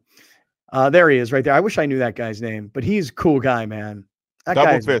 Yeah. There he is right there. I wish I knew that guy's name, but he's a cool guy, man. That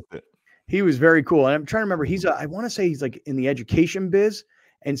Double-fisted. He was very cool. And I'm trying to remember, I want to say he's like in the education biz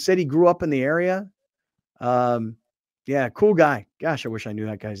and said he grew up in the area. Yeah, cool guy. Gosh, I wish I knew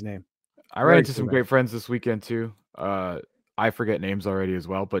that guy's name. I ran into some great friends this weekend too. I forget names already as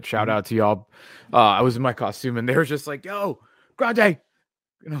well, but shout out to y'all. I was in my costume and they were just like, yo, Grande.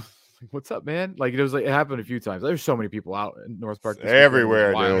 What's up, man? Like it happened a few times. There's so many people out in North Park.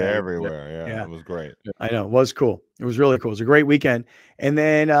 Everywhere, dude. Everywhere. Yeah, it was great. I know. It was cool. It was really cool. It was a great weekend. And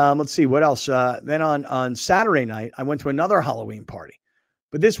then let's see what else. Then on Saturday night, I went to another Halloween party.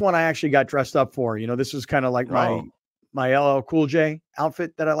 But this one I actually got dressed up for. This is kind of like my LL Cool J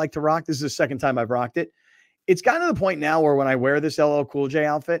outfit that I like to rock. This is the second time I've rocked it. It's gotten to the point now where when I wear this LL Cool J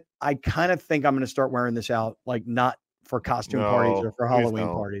outfit, I kind of think I'm going to start wearing this out, like not for costume parties or for Halloween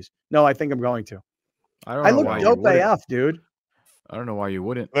parties. No, I think I'm going to. I look dope AF, dude. I don't know why you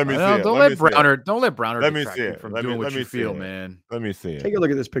wouldn't. Let me see it. Don't let Browner let me see it from doing what you feel, man. Let me see it. Take a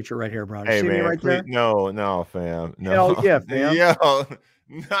look at this picture right here, Browner. Hey, see man, me right there? No, fam. No. Hell yeah, fam. Yo.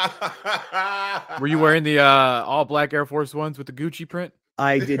 Were you wearing the all black Air Force Ones with the Gucci print?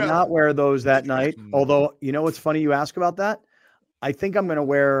 I did not wear those that night. Although, what's funny you ask about that? I think I'm going to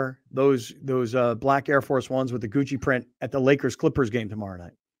wear those black Air Force Ones with the Gucci print at the Lakers Clippers game tomorrow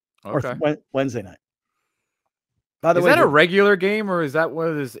night or Wednesday night. By the way, is that a regular game or is that one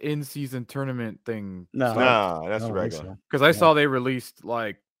of this in-season tournament thing? No, that's regular. Because I saw they released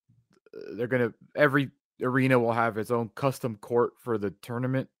every arena will have its own custom court for the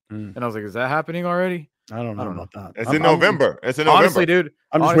tournament, and I was like, is that happening already? I don't know about that. It's in November. Honestly, dude.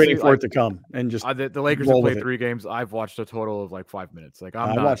 I'm just waiting for it to come and just. The Lakers have played 3 games. I've watched a total of like 5 minutes. Like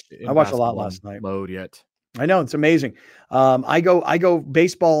I watched a lot last night. Mode yet? I know it's amazing. I go.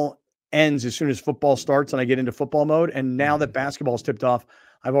 Baseball ends as soon as football starts, and I get into football mode. And now that basketball's tipped off,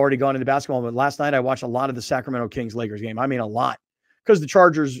 I've already gone into basketball mode. Last night I watched a lot of the Sacramento Kings Lakers game. I mean, a lot, because the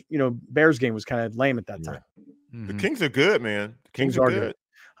Chargers, Bears game was kind of lame at that time. The Kings are good, man. The Kings are good.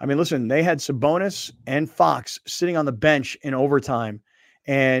 I mean, listen, they had Sabonis and Fox sitting on the bench in overtime.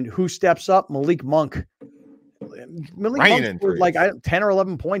 And who steps up? Malik Monk. Monk scored like 10 or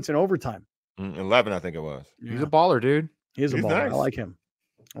 11 points in overtime. 11, I think it was. Yeah. He's a baller, dude. He's a baller. Nice. I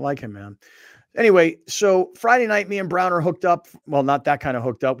like him, man. Anyway, so Friday night, me and Browner hooked up. Well, not that kind of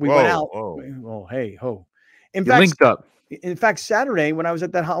hooked up. We went out. Oh, hey, ho. Linked up. In fact, Saturday, when I was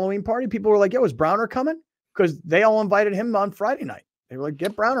at that Halloween party, people were like, yo, is Browner coming? Because they all invited him on Friday night. They were like,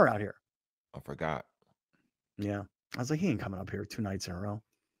 get Browner out here. I forgot. Yeah. I was like, he ain't coming up here 2 nights in a row.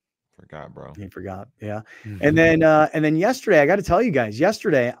 Forgot, bro. He forgot. Yeah. And then yesterday, I got to tell you guys,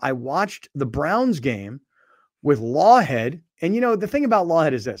 I watched the Browns game with Lawhead. And the thing about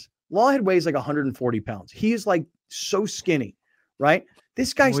Lawhead is this. Lawhead weighs like 140 pounds. He is like so skinny, right?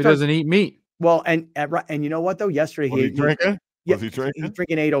 This guy doesn't eat meat. Well, and you know what though? Yesterday was he drinking? Was he drinking? He's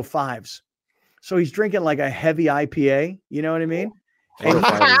drinking 805s. So he's drinking like a heavy IPA. You know what I mean?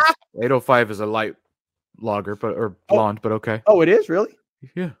 805 is a light lager, or blonde, but okay. Oh, it is really?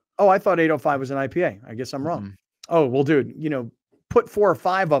 Yeah. Oh, I thought 805 was an IPA. I guess I'm wrong. Oh, well, dude, put 4 or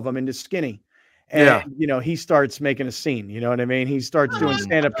 5 of them into skinny, And, he starts making a scene, you know what I mean? He starts doing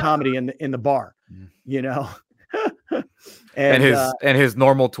stand-up comedy in the bar, and his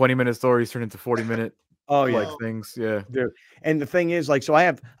normal 20-minute stories turn into 40-minute things. Yeah. Dude. And the thing is, so I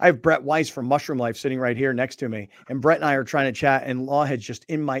have Brett Weiss from Mushroom Life sitting right here next to me, and Brett and I are trying to chat, and Lawhead's just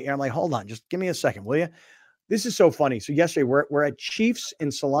in my ear. I'm like, hold on, just give me a second, will you? This is so funny. So yesterday we're at Chiefs in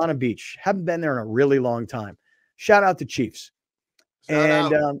Solana Beach. Haven't been there in a really long time. Shout out to Chiefs. And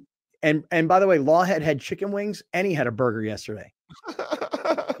by the way, Lawhead had chicken wings and he had a burger yesterday.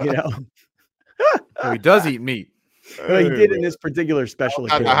 So he does eat meat. Well, he did in this particular special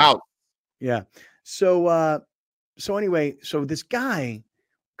occasion. Yeah. So anyway, so this guy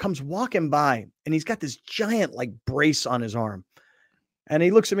comes walking by and he's got this giant brace on his arm. And he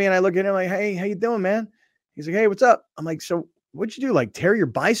looks at me and I look at him like, hey, how you doing, man? He's like, hey, what's up? I'm like, so what'd you do? Tear your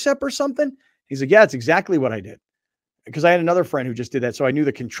bicep or something? He's like, yeah, it's exactly what I did. Because I had another friend who just did that. So I knew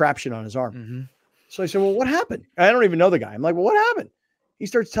the contraption on his arm. Mm-hmm. So I said, well, what happened? I don't even know the guy. I'm like, well, what happened? He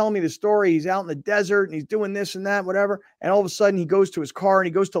starts telling me the story. He's out in the desert and he's doing this and that, whatever. And all of a sudden he goes to his car and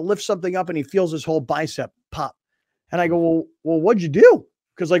he goes to lift something up and he feels his whole bicep pop. And I go, well, what'd you do?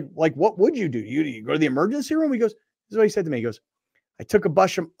 Because what would you do? You go to the emergency room? He goes, this is what he said to me. He goes, I took a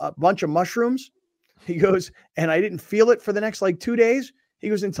bunch of mushrooms. He goes, and I didn't feel it for the next 2 days. He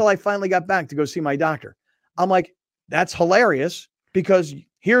goes, until I finally got back to go see my doctor. I'm like, that's hilarious because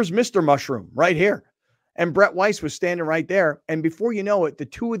here's Mr. Mushroom right here. And Brett Weiss was standing right there. And before you know it, the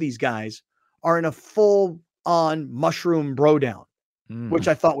two of these guys are in a full on mushroom bro down, which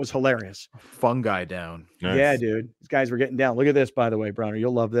I thought was hilarious. Fungi down. Nice. Yeah, dude. These guys were getting down. Look at this, by the way, Browner.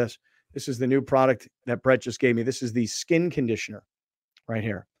 You'll love this. This is the new product that Brett just gave me. This is the skin conditioner right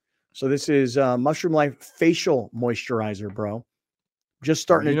here. So this is Mushroom Life facial moisturizer, bro. Just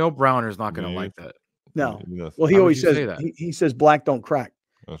starting to. Browner's not going to like that. No. Well, he always says he says black don't crack.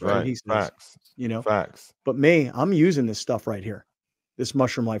 That's right. He says, Facts. Facts. But me, I'm using this stuff right here, this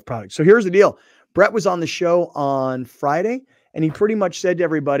Mushroom Life product. So here's the deal. Brett was on the show on Friday, and he pretty much said to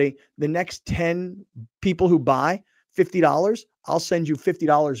everybody, the next 10 people who buy $50, I'll send you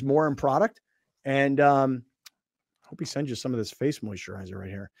 $50 more in product. And hope he sends you some of this face moisturizer right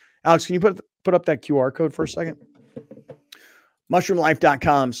here. Alex, can you put up that QR code for a second?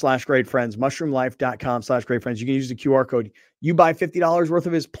 Mushroomlife.com/great-friends. Mushroomlife.com/great-friends. You can use the QR code. You buy $50 worth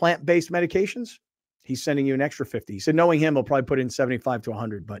of his plant-based medications, he's sending you an extra 50. He said, knowing him, he'll probably put in 75 to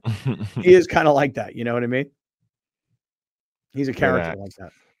 100, but he is kind of like that. You know what I mean? He's a character like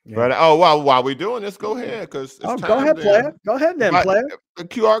that. Yeah. But while we're doing this, go ahead because go ahead, player. Go ahead, then, player. The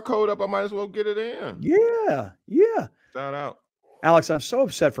QR code up, I might as well get it in. Yeah. Shout out, Alex. I'm so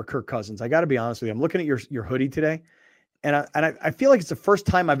upset for Kirk Cousins. I got to be honest with you. I'm looking at your hoodie today, and I feel like it's the first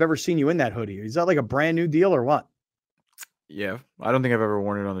time I've ever seen you in that hoodie. Is that like a brand new deal or what? Yeah, I don't think I've ever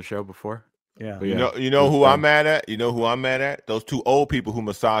worn it on the show before. Yeah, but you know who I'm mad at? You know who I'm mad at? Those two old people who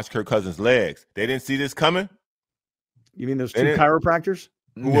massage Kirk Cousins' legs. They didn't see this coming. You mean those two chiropractors?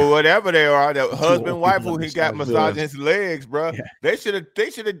 Well, whatever they are, the husband, wife who he got massaging his legs, bro. Yeah. They should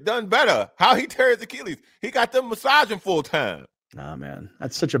have done better. How he tears his Achilles? He got them massaging full time. Nah, man,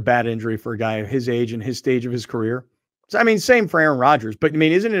 that's such a bad injury for a guy his age and his stage of his career. So, I mean, same for Aaron Rodgers. But I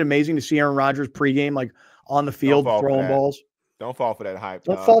mean, isn't it amazing to see Aaron Rodgers pregame on the field throwing balls? Don't fall for that hype.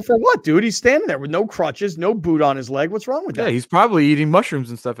 Don't fall for what, dude? He's standing there with no crutches, no boot on his leg. What's wrong with that? Yeah, he's probably eating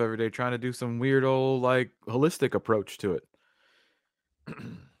mushrooms and stuff every day, trying to do some weird old holistic approach to it.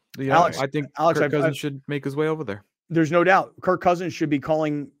 Alex, I think Kirk Cousins should make his way over there. There's no doubt. Kirk Cousins should be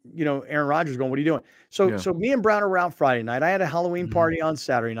calling, Aaron Rodgers going, what are you doing? So me and Brown were out Friday night. I had a Halloween party on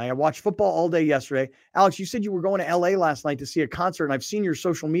Saturday night. I watched football all day yesterday. Alex, you said you were going to LA last night to see a concert, and I've seen your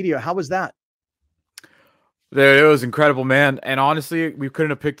social media. How was that? It was incredible, man. And honestly, we couldn't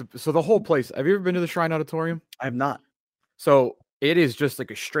have picked so the whole place. Have you ever been to the Shrine Auditorium? I have not. So it is just like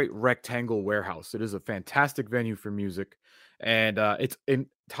a straight rectangle warehouse. It is a fantastic venue for music. And it's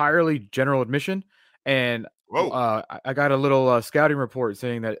entirely general admission. And I got a little scouting report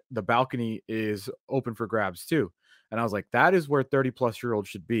saying that the balcony is open for grabs too. And I was like, that is where 30-plus-year-olds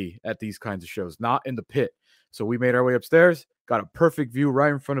should be at these kinds of shows, not in the pit. So we made our way upstairs, got a perfect view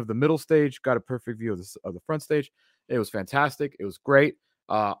right in front of the middle stage, got a perfect view of the front stage. It was fantastic. It was great.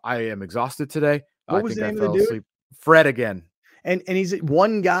 I am exhausted today. What was the name of the dude? Asleep. Fred again. And he's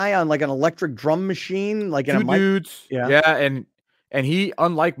one guy on like an electric drum machine, like in two dudes. Yeah. And he,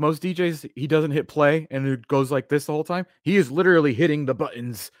 unlike most DJs, he doesn't hit play and it goes like this the whole time. He is literally hitting the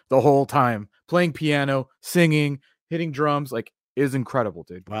buttons the whole time, playing piano, singing, hitting drums. Like, it is incredible,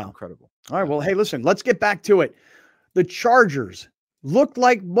 dude. Wow. Incredible. All right. Well, hey, listen, let's get back to it. The Chargers looked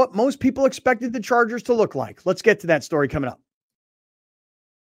like what most people expected the Chargers to look like. Let's get to that story coming up.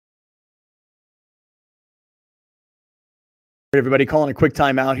 Everybody, calling a quick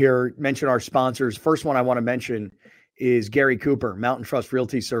time out here. Mention our sponsors. First one I want to mention is Gary Cooper, Mountain Trust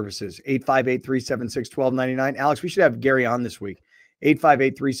Realty Services, 858-376-1299. Alex, we should have Gary on this week,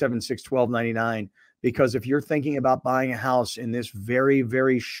 858-376-1299, because if you're thinking about buying a house in this very,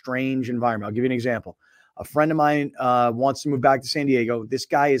 very strange environment, I'll give you an example. A friend of mine wants to move back to San Diego. This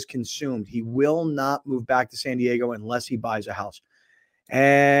guy is consumed. He will not move back to San Diego unless he buys a house.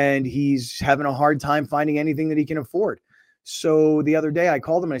 And he's having a hard time finding anything that he can afford. So the other day I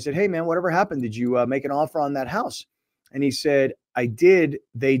called him and I said, hey, man, whatever happened? Did you make an offer on that house? And he said, I did.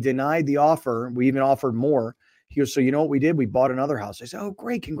 They denied the offer. We even offered more. He goes, so you know what we did? We bought another house. I said, oh,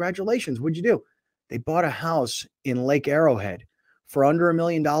 great. Congratulations. What'd you do? They bought a house in Lake Arrowhead for under $1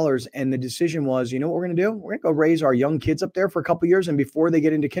 million. And the decision was, you know what we're going to do? We're going to go raise our young kids up there for a couple of years. And before they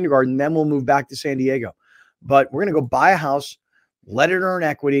get into kindergarten, then we'll move back to San Diego. But we're going to go buy a house, let it earn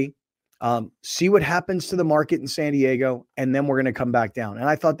equity, see what happens to the market in San Diego, and then we're going to come back down. And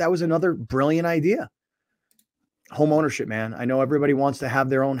I thought that was another brilliant idea. Home ownership, man. I know everybody wants to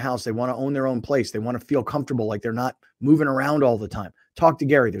have their own house. They want to own their own place. They want to feel comfortable, like they're not moving around all the time. Talk to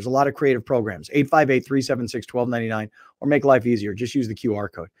Gary. There's a lot of creative programs. 858-376-1299, or make life easier. Just use the QR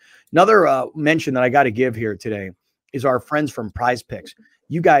code. Another mention that I got to give here today is our friends from Prize Picks.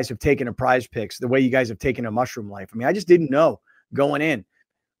 You guys have taken a Prize Picks the way you guys have taken a Mushroom Life. I mean, I just didn't know going in.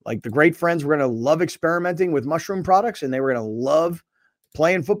 Like, the great friends were going to love experimenting with mushroom products, and they were going to love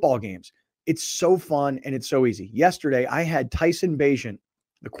playing football games. It's so fun, and it's so easy. Yesterday, I had Tyson Bagent,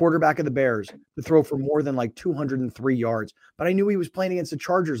 the quarterback of the Bears, to throw for more than like 203 yards. But I knew he was playing against the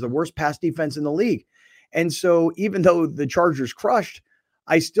Chargers, the worst pass defense in the league. And so even though the Chargers crushed,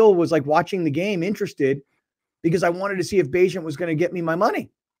 I still was like watching the game interested because I wanted to see if Bagent was going to get me my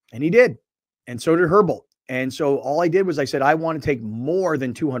money. And he did. And so did Herbold. And so all I did was I said, I want to take more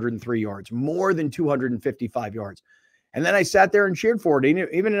than 203 yards, more than 255 yards. And then I sat there and cheered for it,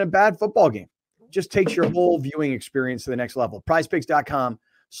 even in a bad football game. It just takes your whole viewing experience to the next level.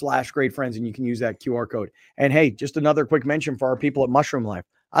 PrizePicks.com/great friends, and you can use that QR code. And hey, just another quick mention for our people at Mushroom Life.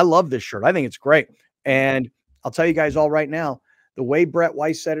 I love this shirt. I think it's great. And I'll tell you guys all right now, the way Brett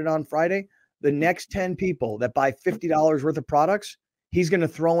Weiss said it on Friday, the next 10 people that buy $50 worth of products, he's going to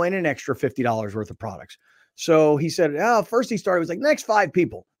throw in an extra $50 worth of products. So he said, first he started, it was like, next 5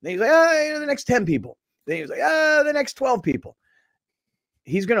 people. Then he's like, the next 10 people. Then he was like, the next 12 people.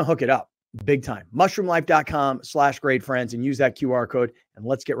 He's going to hook it up big time. Mushroomlife.com/great friends, and use that QR code. And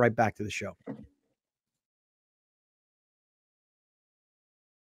let's get right back to the show.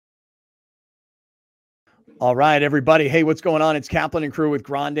 All right, everybody. Hey, what's going on? It's Kaplan and crew with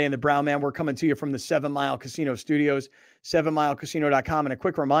Grande and the Brown Man. We're coming to you from the 7 Mile Casino Studios, 7milecasino.com. And a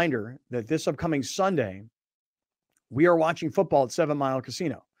quick reminder that this upcoming Sunday, we are watching football at 7 Mile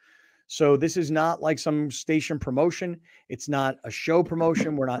Casino. So this is not like some station promotion. It's not a show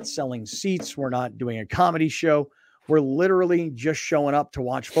promotion. We're not selling seats. We're not doing a comedy show. We're literally just showing up to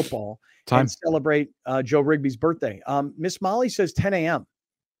watch football and celebrate Joe Rigby's birthday. Miss Molly says 10 a.m.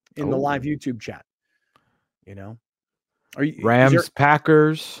 in the live YouTube chat. You know, Rams,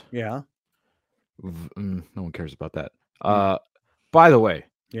 Packers. Yeah. No one cares about that. By the way,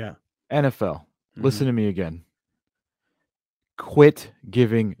 yeah. NFL, listen to me again. Quit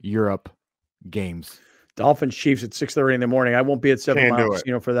giving Europe games. Dolphins Chiefs at 6:30 in the morning. I won't be at 7 Mile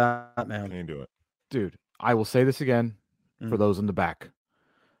Casino for that, man. Can't do it. Dude, I will say this again for those in the back.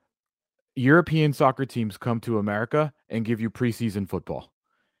 European soccer teams come to America and give you preseason football.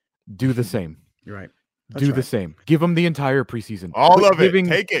 Do the same. You're right. The same. Give them the entire preseason. All of it.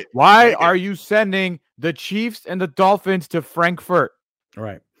 Take it. Why are you sending the Chiefs and the Dolphins to Frankfurt? All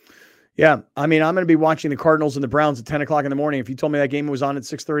right. Yeah. I mean, I'm going to be watching the Cardinals and the Browns at 10 o'clock in the morning. If you told me that game was on at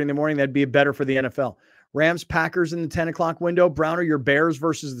 6:30 in the morning, that'd be better for the NFL. Rams, Packers in the 10 o'clock window. Browner, your Bears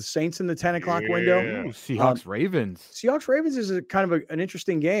versus the Saints in the 10 o'clock window. Ooh, Seahawks, Ravens. Seahawks, Ravens is a kind of an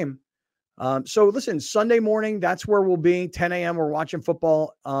interesting game. So listen, Sunday morning, that's where we'll be. 10 a.m. We're watching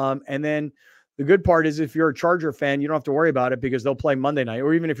football. And then the good part is if you're a Charger fan, you don't have to worry about it because they'll play Monday night.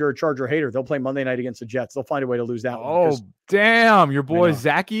 Or even if you're a Charger hater, they'll play Monday night against the Jets. They'll find a way to lose that one. Oh, damn. Your boy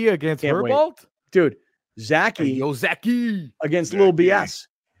Zachy against Herbold? Dude, Zachy. Hey, yo, Zachy. Against Lil BS.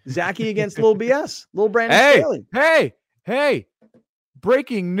 Zachy against Lil BS. Lil Brandon Staley. Hey.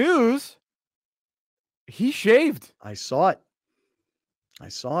 Breaking news. He shaved. I saw it.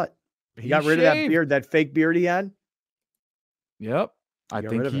 He got rid of that beard, that fake beard he had. Yep. I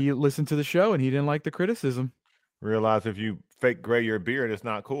think he listened to the show and he didn't like the criticism. Realize if you fake gray your beard, it's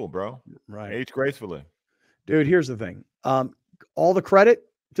not cool, bro. Right. Age gracefully. Dude, here's the thing. All the credit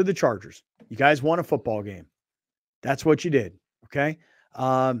to the Chargers. You guys won a football game. That's what you did. Okay.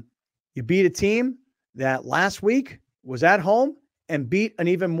 You beat a team that last week was at home and beat an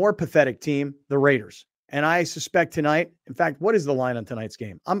even more pathetic team, the Raiders. And I suspect tonight, in fact, what is the line on tonight's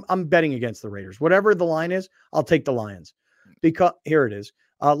game? I'm betting against the Raiders. Whatever the line is, I'll take the Lions. Because here it is.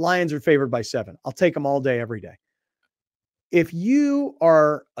 Lions are favored by 7. I'll take them all day, every day. If you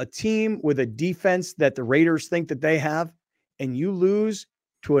are a team with a defense that the Raiders think that they have, and you lose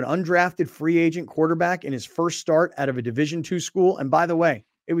to an undrafted free agent quarterback in his first start out of a Division II school, and by the way,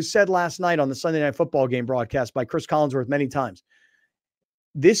 it was said last night on the Sunday Night Football game broadcast by Chris Collinsworth many times,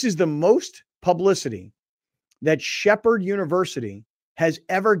 this is the most publicity that Shepherd University has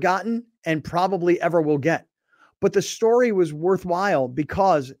ever gotten and probably ever will get. But the story was worthwhile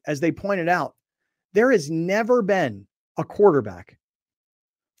because, as they pointed out, there has never been a quarterback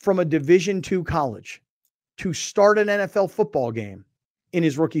from a Division II college to start an NFL football game in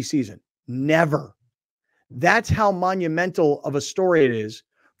his rookie season. Never. That's how monumental of a story it is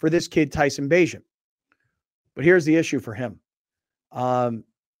for this kid, Tyson Bagent. But here's the issue for him.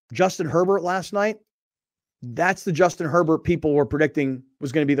 Justin Herbert last night, that's the Justin Herbert people were predicting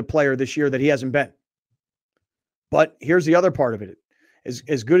was going to be the player this year that he hasn't been. But here's the other part of it.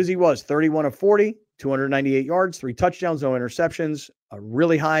 As good as he was, 31 of 40, 298 yards, 3 touchdowns, no interceptions, a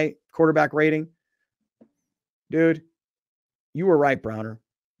really high quarterback rating. Dude, you were right, Browner.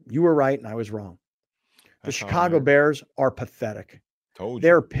 You were right, and I was wrong. The Chicago Bears are pathetic.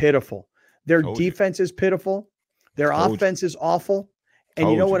 They're pitiful. Their defense is pitiful. Their offense is awful. And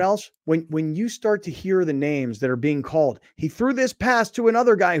you know what else? When you start to hear the names that are being called, he threw this pass to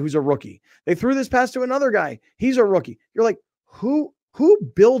another guy who's a rookie. They threw this pass to another guy. He's a rookie. You're like, who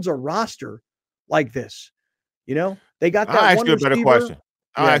builds a roster like this? You know, they got that. I'll ask you a better question.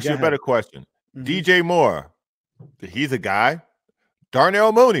 I'll ask you a better question. DJ Moore, he's a guy.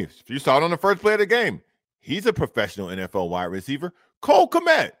 Darnell Mooney, if you saw it on the first play of the game, he's a professional NFL wide receiver. Cole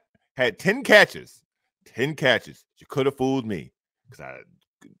Kmet had 10 catches. 10 catches. You could have fooled me. Because I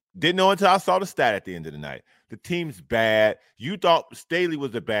didn't know until I saw the stat at the end of the night. The team's bad. You thought Staley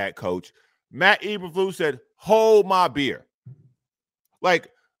was a bad coach. Matt Eberflus said, hold my beer. Like,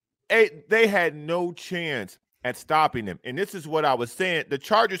 they had no chance at stopping them. And this is what I was saying. The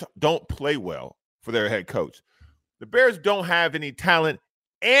Chargers don't play well for their head coach. The Bears don't have any talent,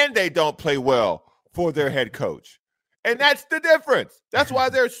 and they don't play well for their head coach. And that's the difference. That's why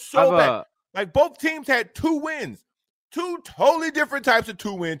they're so bad. Like, both teams had 2 wins. 2 totally different types of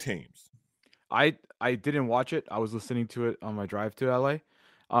 2-win teams. I didn't watch it. I was listening to it on my drive to LA.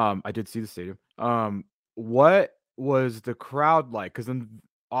 I did see the stadium. What was the crowd like? Because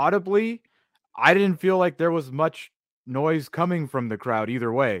audibly, I didn't feel like there was much noise coming from the crowd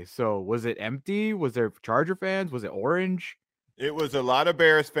either way. So was it empty? Was there Charger fans? Was it orange? It was a lot of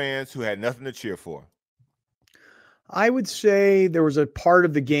Bears fans who had nothing to cheer for. I would say there was a part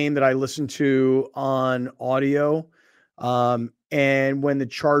of the game that I listened to on audio. And when the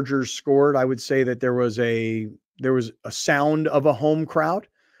Chargers scored, I would say that there was a sound of a home crowd.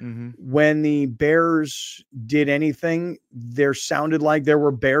 When the Bears did anything, there sounded like there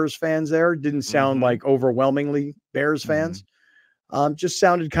were Bears fans there. Didn't sound like overwhelmingly Bears fans. Just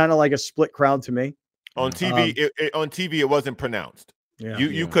sounded kind of like a split crowd to me. On TV, it wasn't pronounced.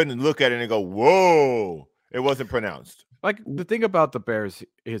 You couldn't look at it and go, whoa, it wasn't pronounced. Like, the thing about the Bears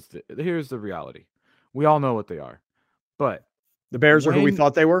is, here's the reality. We all know what they are. But the Bears are who we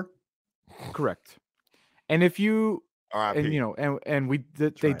thought they were. Correct. And if you,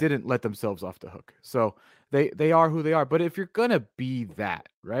 they didn't let themselves off the hook. So they are who they are. But if you're going to be that,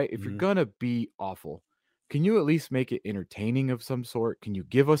 right? If you're going to be awful, can you at least make it entertaining of some sort? Can you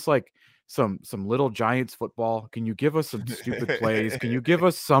give us like some little Giants football? Can you give us some stupid plays? Can you give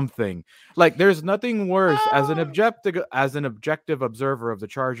us something? Like, there's nothing worse as an objective observer of the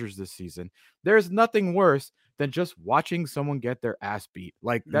Chargers this season. There's nothing worse than just watching someone get their ass beat.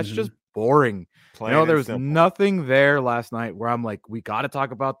 Like, that's just boring. There was nothing there last night where I'm like, we got to talk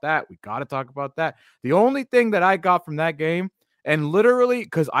about that. We got to talk about that. The only thing that I got from that game, and literally,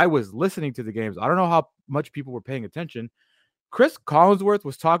 because I was listening to the games, I don't know how much people were paying attention. Chris Collinsworth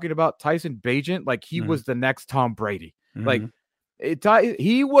was talking about Tyson Bagent like he was the next Tom Brady. Like,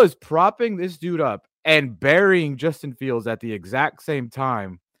 he was propping this dude up and burying Justin Fields at the exact same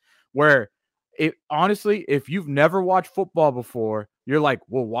time, where honestly, if you've never watched football before, you're like,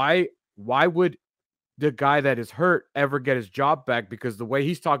 well, why would the guy that is hurt ever get his job back? Because the way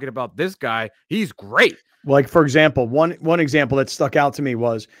he's talking about this guy, he's great. Like, for example, one example that stuck out to me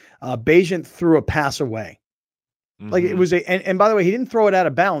was Bagent threw a pass away. Like, it was and by the way, he didn't throw it out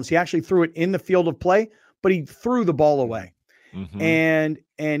of bounds. He actually threw it in the field of play, but he threw the ball away. And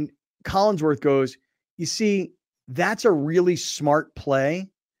Collinsworth goes, you see, that's a really smart play.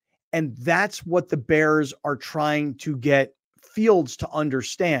 And that's what the Bears are trying to get Fields to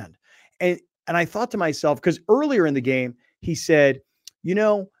understand. And I thought to myself, because earlier in the game, he said,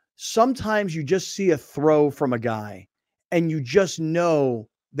 sometimes you just see a throw from a guy and you just know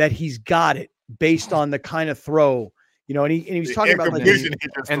that he's got it based on the kind of throw, and he was talking about like,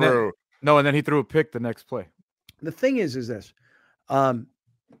 and then he threw a pick the next play. The thing is this, the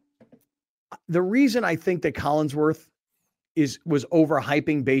reason I think that Collinsworth was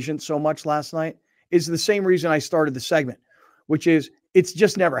overhyping Bagent so much last night is the same reason I started the segment, which is it's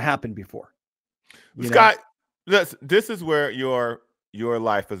just never happened before. Scott, this is where your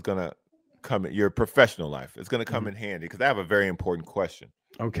life is gonna come in, your professional life is gonna come in handy, because I have a very important question.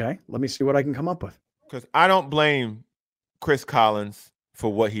 Okay, let me see what I can come up with. Because I don't blame Chris Collins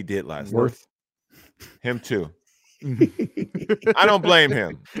for what he did last night. Him too. I don't blame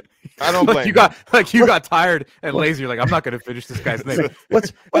him. I don't blame him. You got tired and lazy. You're like, I'm not going to finish this guy's name.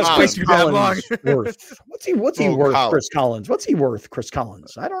 What's Chris Collins worth? What's he worth, Collins. Chris Collins? What's he worth, Chris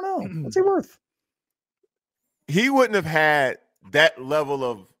Collins? I don't know. What's he worth? He wouldn't have had that level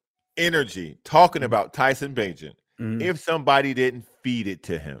of energy talking about Tyson Bagent if somebody didn't feed it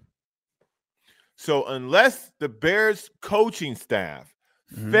to him. So unless the Bears coaching staff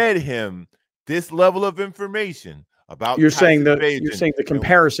fed him this level of information about you're saying the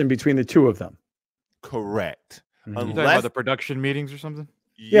comparison between the two of them. Correct. You're talking about the production meetings or something?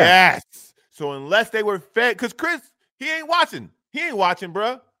 Yes. Yeah. So unless they were fed, because Chris, he ain't watching. He ain't watching,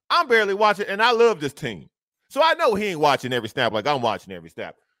 bro. I'm barely watching, and I love this team. So I know he ain't watching every snap like I'm watching every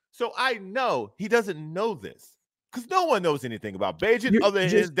snap. So I know he doesn't know this, because no one knows anything about Bagent other than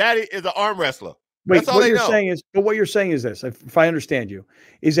his daddy is an arm wrestler. Wait, that's all what they you're know. saying is, but what you're saying is this, if I understand you,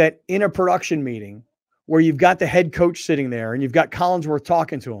 is that in a production meeting where you've got the head coach sitting there and you've got Collinsworth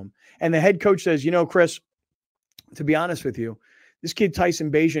talking to him, and the head coach says, Chris, to be honest with you, this kid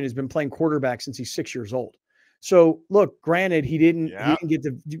Tyson Bagent has been playing quarterback since he's 6 years old. So look, granted, he didn't get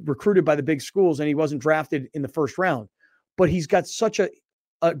recruited by the big schools and he wasn't drafted in the first round, but he's got such a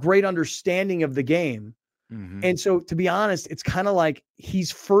great understanding of the game. And so, to be honest, it's kind of like he's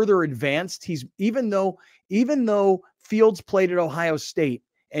further advanced. He's even though Fields played at Ohio State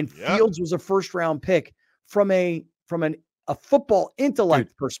and Fields was a first-round pick, from a football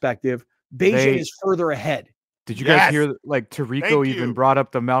intellect perspective, Bagent is further ahead. Did you guys hear Tirico even brought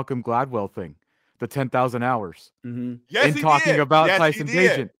up the Malcolm Gladwell thing, the 10,000 hours, Yes, in talking about yes, Tyson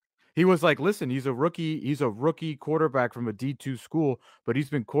Bagent? He was like, listen, he's a rookie quarterback from a D2 school, but he's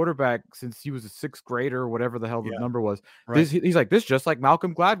been quarterback since he was a sixth grader or whatever the hell the number was. Right. He's like, this just like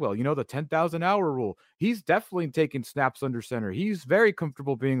Malcolm Gladwell, the 10,000 hour rule. He's definitely taking snaps under center. He's very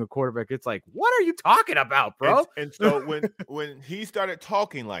comfortable being a quarterback. It's like, what are you talking about, bro? And so when he started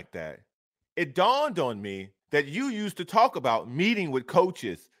talking like that, it dawned on me that you used to talk about meeting with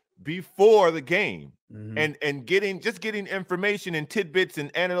coaches before the game and getting information and tidbits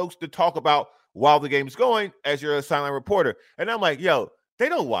and anecdotes to talk about while the game's going as you're a sideline reporter. And I'm like, they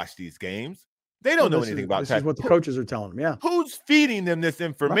don't watch these games. They don't know anything about that. This is what the coaches are telling them. Yeah. Who's feeding them this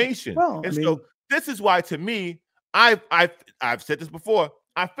information? Right. Well, so this is why, to me, I've said this before,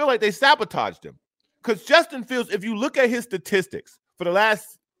 I feel like they sabotaged him. Because Justin Fields, if you look at his statistics for the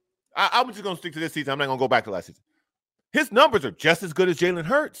last, I'm just going to stick to this season. I'm not going to go back to last season. His numbers are just as good as Jalen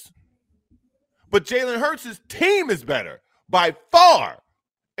Hurts. But Jalen Hurts' team is better by far.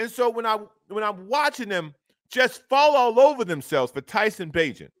 And so when I'm watching them just fall all over themselves for Tyson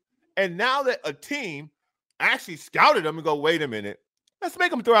Bagent, and now that a team actually scouted them and go, wait a minute, let's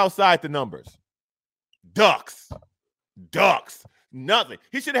make them throw outside the numbers. Ducks. Nothing.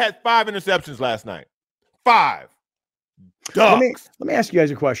 He should have had 5 interceptions last night. 5. Ducks. Let me ask you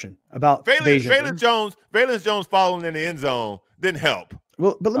guys a question about Valence Jones falling in the end zone didn't help.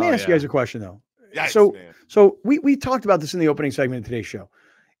 Well, but let me ask you guys a question though. Yikes, so we talked about this in the opening segment of today's show.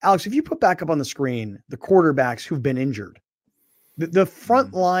 Alex, if you put back up on the screen the quarterbacks who've been injured, the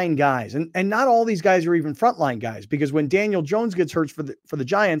front line guys, and not all these guys are even front line guys, because when Daniel Jones gets hurt for the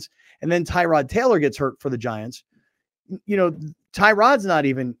Giants, and then Tyrod Taylor gets hurt for the Giants, Tyrod's not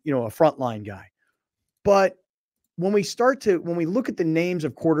even a front line guy. But when we look at the names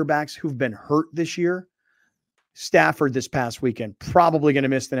of quarterbacks who've been hurt this year, Stafford this past weekend, probably going to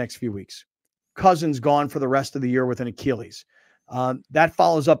miss the next few weeks. Cousins gone for the rest of the year with an Achilles. That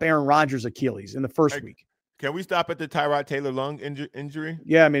follows up Aaron Rodgers' Achilles in the first week. Can we stop at the Tyrod Taylor lung injury?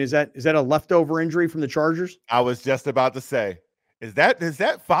 Yeah, I mean, is that a leftover injury from the Chargers? I was just about to say, is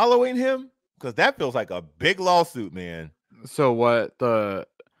that following him? Because that feels like a big lawsuit, man. So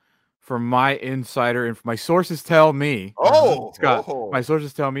from my insider and my sources tell me, Scott, my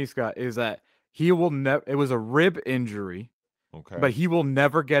sources tell me, Scott, is that he will never. It was a rib injury, Okay. But he will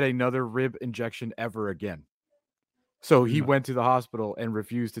never get another rib injection ever again. So he went to the hospital and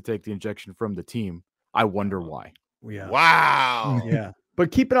refused to take the injection from the team. I wonder why. Yeah. Wow. Yeah.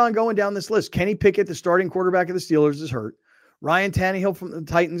 But keep it on going down this list. Kenny Pickett, the starting quarterback of the Steelers, is hurt. Ryan Tannehill from the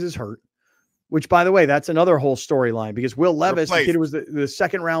Titans is hurt, which, by the way, that's another whole storyline because Will Levis, the kid who was the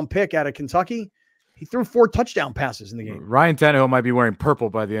second-round pick out of Kentucky, he threw 4 touchdown passes in the game. Ryan Tannehill might be wearing purple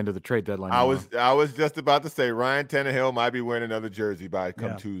by the end of the trade deadline. I was just about to say Ryan Tannehill might be wearing another jersey by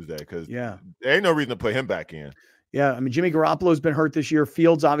Tuesday because there ain't no reason to put him back in. Yeah, I mean, Jimmy Garoppolo's been hurt this year.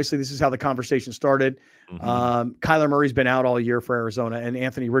 Fields, obviously, this is how the conversation started. Kyler Murray's been out all year for Arizona, and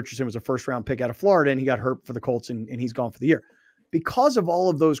Anthony Richardson was a first-round pick out of Florida, and he got hurt for the Colts, and he's gone for the year. Because of all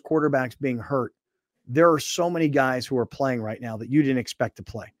of those quarterbacks being hurt, there are so many guys who are playing right now that you didn't expect to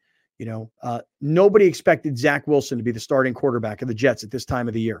play. You know, nobody expected Zach Wilson to be the starting quarterback of the Jets at this time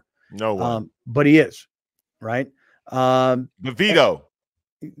of the year. No one. But he is, right? DeVito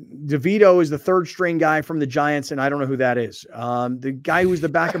is the third string guy from the Giants, and I don't know who that is. The guy who's the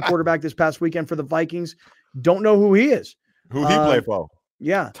backup quarterback this past weekend for the Vikings, don't know who he is. Who he play for?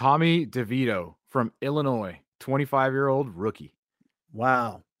 Yeah. Tommy DeVito from Illinois, 25-year-old rookie.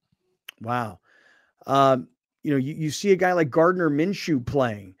 Wow. You know, you see a guy like Gardner Minshew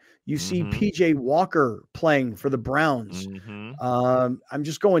playing. You see PJ Walker playing for the Browns. I'm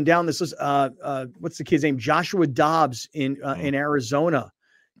just going down this list. What's the kid's name? Joshua Dobbs in Arizona.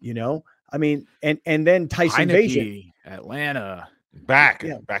 You know, I mean, and then Tyson Bagent, Atlanta, back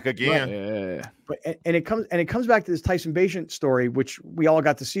again. Yeah. But and it comes back to this Tyson Bagent story, which we all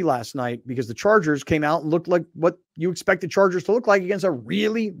got to see last night because the Chargers came out and looked like what you expect the Chargers to look like against a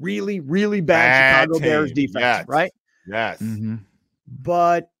really, really, really bad Chicago Bears defense, right? Yes.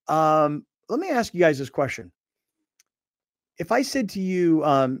 But let me ask you guys this question. If I said to you,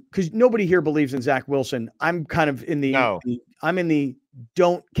 because nobody here believes in Zach Wilson, I'm kind of in I'm in the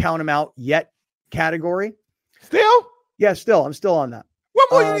don't count him out yet category. Still? Yeah, I'm still on that. What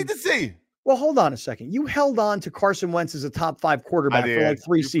more you need to see? Well, hold on a second. You held on to Carson Wentz as a top 5 quarterback for like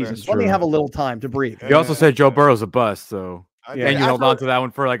 3 seasons. Let me have a little time to breathe. You also said Joe Burrow's a bust, so and you held on to that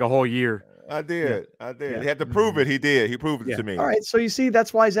one for like a whole year. I did. He had to prove it. He did. He proved it to me. All right. So you see,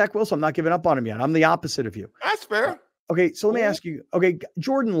 that's why Zach Wilson, I'm not giving up on him yet. I'm the opposite of you. That's fair. Okay. So let me ask you. Okay.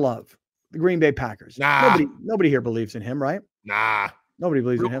 Jordan Love, the Green Bay Packers. Nah. Nobody here believes in him, right? Nah. Nobody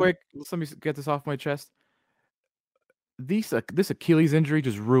believes in him. Real quick, let me get this off my chest. This Achilles injury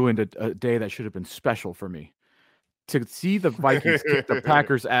just ruined a day that should have been special for me. To see the Vikings kick the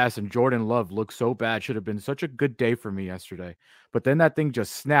Packers' ass and Jordan Love look so bad should have been such a good day for me yesterday. But then that thing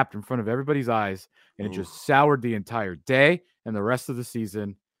just snapped in front of everybody's eyes, and it just soured the entire day and the rest of the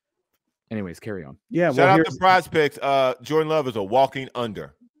season. Anyways, carry on. Yeah. Shout out to Prize Picks. Jordan Love is a walking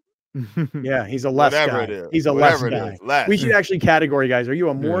under. Yeah, he's a less guy. He's a less guy. We should actually category guys. Are you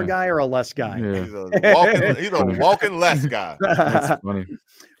a more guy or a less guy? Yeah. He's a walking less guy. That's funny.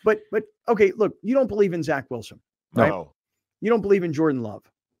 But okay, look, you don't believe in Zach Wilson, right? No. You don't believe in Jordan Love.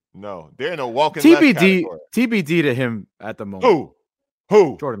 No, they're in a walking TBD. TBD to him at the moment.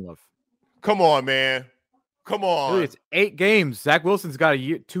 Who? Jordan Love. Come on, man. Come on. Really, it's 8 games. Zach Wilson's got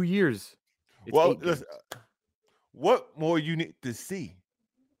 2 years. Well, listen, what more you need to see?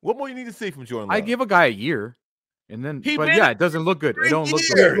 What more you need to see from Jordan Love? I give a guy a year, and then it doesn't look good. It don't look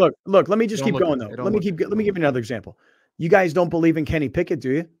good. Look. Let me just keep going though. Let me give you another example. You guys don't believe in Kenny Pickett,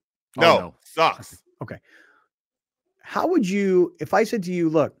 do you? No. Sucks. Okay. How would you, if I said to you,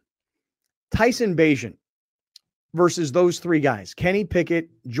 look, Tyson Bagent versus those 3 guys, Kenny Pickett,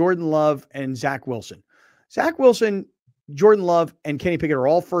 Jordan Love, and Zach Wilson. Zach Wilson, Jordan Love, and Kenny Pickett are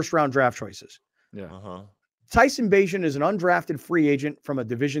all first-round draft choices. Yeah. Tyson Bagent is an undrafted free agent from a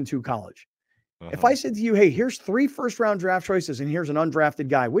Division II college. If I said to you, hey, here's 3 first-round draft choices and here's an undrafted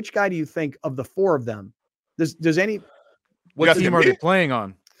guy, which guy do you think of the 4 of them? Does any? What team are they playing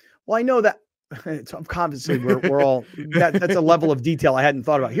on? Well, I know that. I'm confident we're all that's a level of detail I hadn't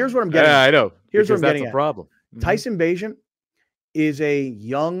thought about. Here's what I'm getting. Yeah, I know. Here's what I'm getting at. Problem. Tyson Bagent is a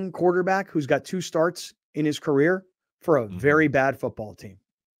young quarterback who's got 2 starts in his career for a very bad football team.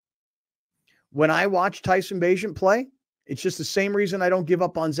 When I watch Tyson Bagent play, it's just the same reason I don't give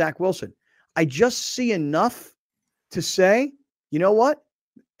up on Zach Wilson. I just see enough to say, you know what?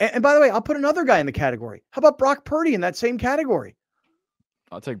 And by the way, I'll put another guy in the category. How about Brock Purdy in that same category?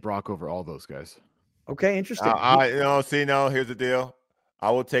 I'll take Brock over all those guys. Okay, interesting. Here's the deal.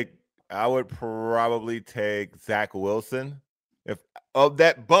 I would probably take Zach Wilson of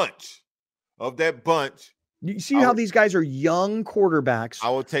that bunch. You see how these guys are young quarterbacks. I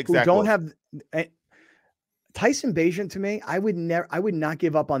would take who Zach don't Wilson. have Tyson Bagent. To me, I would not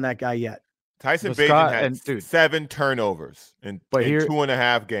give up on that guy yet. Tyson Bagent had 7 turnovers in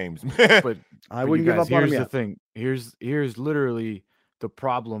 2.5 games. but I wouldn't give up on him Here's yet. the thing. Here's literally the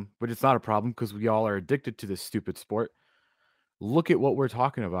problem, but it's not a problem because we all are addicted to this stupid sport. Look at what we're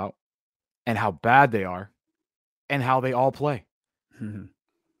talking about and how bad they are and how they all play. Mm-hmm.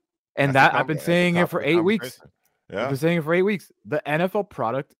 And I've been saying it for 8 weeks. Yeah. I've been saying it for 8 weeks. The NFL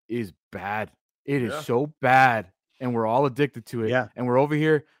product is bad. It is so bad. And we're all addicted to it. Yeah. And we're over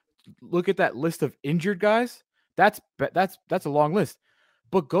here. Look at that list of injured guys. That's a long list.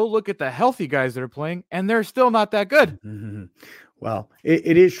 But go look at the healthy guys that are playing, and they're still not that good. Mm-hmm. Well,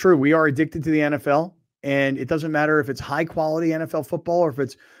 it is true. We are addicted to the NFL, and it doesn't matter if it's high quality NFL football or if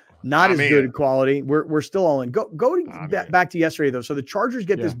it's not as good quality. We're still all in. Go back to yesterday though. So the Chargers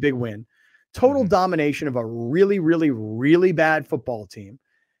get this big win, total domination of a really, really, really bad football team.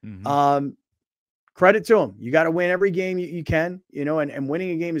 Mm-hmm. Credit to them. You got to win every game you can, and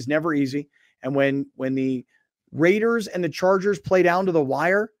winning a game is never easy. And when the Raiders and the Chargers play down to the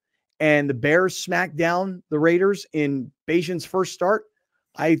wire and the Bears smack down the Raiders in Bajan's first start,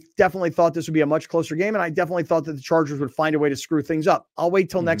 I definitely thought this would be a much closer game. And I definitely thought that the Chargers would find a way to screw things up. I'll wait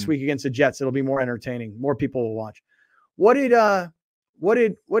till next week against the Jets. It'll be more entertaining. More people will watch. What did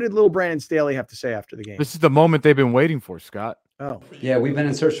little Brandon Staley have to say after the game? This is the moment they've been waiting for, Scott. Oh, yeah, we've been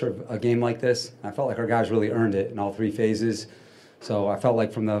in search for a game like this. I felt like our guys really earned it in all 3 phases. So I felt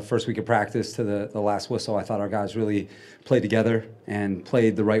like from the first week of practice to the last whistle, I thought our guys really played together and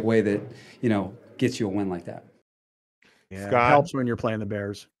played the right way that, gets you a win like that. Yeah, Scott, it helps when you're playing the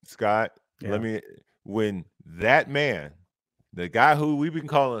Bears. Scott, when that man, the guy who we've been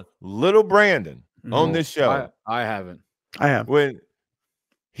calling Little Brandon on this show. I haven't. I have. When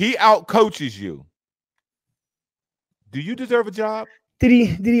he outcoaches you, do you deserve a job? Did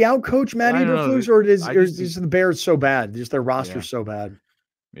he outcoach Matt Eberflus, or is the Bears so bad? Just their roster's so bad.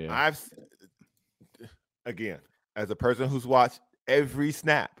 Yeah. Again, as a person who's watched every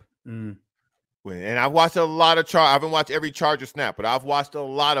snap, and I've watched a lot of I haven't watched every Charger snap, but I've watched a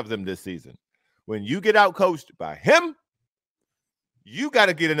lot of them this season. When you get outcoached by him, you got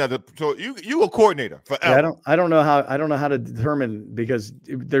to get another. So you a coordinator forever. Yeah, I don't know how to determine because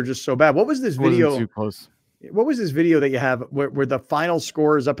they're just so bad. What was this video? Too close. What was this video that you have where the final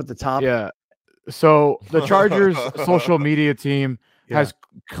score is up at the top? Yeah. So the Chargers social media team has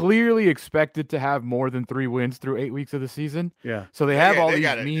clearly expected to have more than 3 wins through 8 weeks of the season. Yeah. So they have all these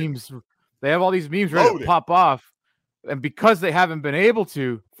memes. They have all these memes ready to pop off. And because they haven't been able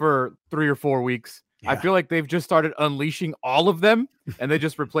to for 3 or 4 weeks, I feel like they've just started unleashing all of them, and they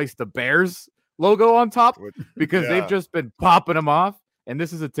just replaced the Bears logo on top because they've just been popping them off. And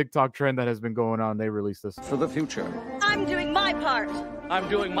this is a TikTok trend that has been going on. They released this. For the future. I'm doing my part. I'm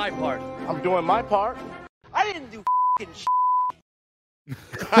doing my part. I'm doing my part. I didn't do f***ing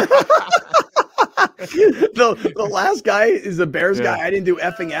the last guy is the Bears guy. I didn't do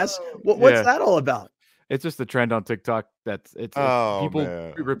effing S. What's that all about? It's just a trend on TikTok.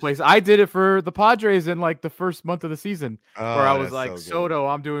 People replace. I did it for the Padres in like the first month of the season, where I was like, Soto,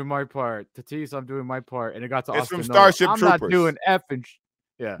 I'm doing my part. Tatis, I'm doing my part, and it got to it's Austin. From Starship I'm Troopers. not doing effing.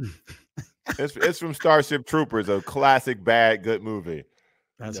 It's from Starship Troopers, a classic bad good movie.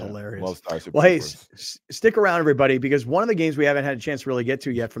 That's hilarious. Love Starship well, Troopers. Hey, stick around, everybody, because one of the games we haven't had a chance to really get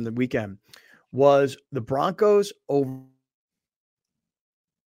to yet from the weekend was the Broncos over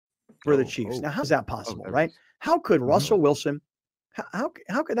the Chiefs. Now, how's that possible, right? How could Russell Wilson, how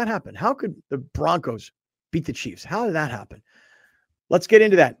could that happen? How could the Broncos beat the Chiefs? How did that happen? Let's get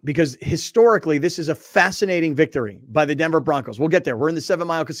into that because historically, this is a fascinating victory by the Denver Broncos. We'll get there. We're in the 7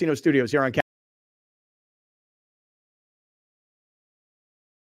 Mile Casino Studios here on Cap.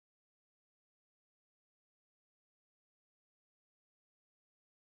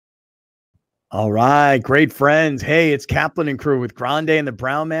 All right, great friends. Hey, it's Kaplan and crew with Grande and the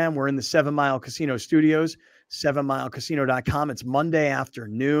Brown Man. We're in the 7 Mile Casino Studios, 7milecasino.com. It's Monday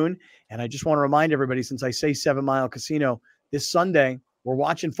afternoon. And I just want to remind everybody, since I say 7 Mile Casino, this Sunday, we're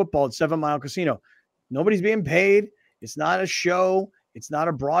watching football at 7 Mile Casino. Nobody's being paid. It's not a show. It's not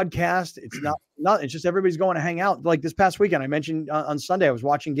a broadcast. It's not. It's just everybody's going to hang out. Like this past weekend, I mentioned on Sunday, I was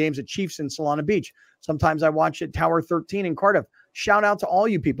watching games at Chiefs in Solana Beach. Sometimes I watch at Tower 13 in Cardiff. Shout out to all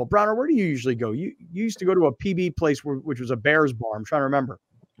you people. Browner, where do you usually go? You used to go to a PB place which was a Bears bar. I'm trying to remember.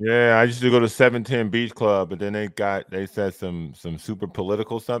 Yeah, I used to go to 710 Beach Club, but then they said some super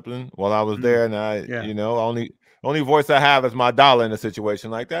political something while I was there, and only voice I have is my dollar in a situation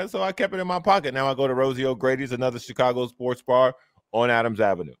like that, so I kept it in my pocket. Now I go to Rosie O'Grady's, another Chicago sports bar on Adams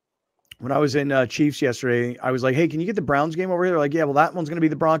Avenue. When I was in Chiefs yesterday, I was like, hey, can you get the Browns game over here? They're like, yeah, well, that one's going to be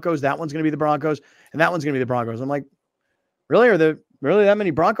the Broncos, that one's going to be the Broncos, and that one's going to be the Broncos. I'm like, really? Are the really that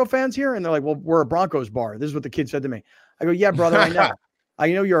many Bronco fans here? And they're like, well, we're a Broncos bar. This is what the kid said to me. I go, yeah, brother, I know.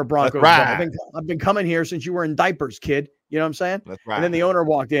 I know you're a Broncos bar. I've been coming here since you were in diapers, kid. You know what I'm saying? That's right. And then the owner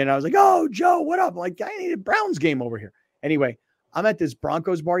walked in. And I was like, oh, Joe, what up? I'm like, I need a Browns game over here. Anyway, I'm at this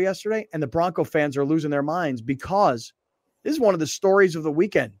Broncos bar yesterday, and the Bronco fans are losing their minds because this is one of the stories of the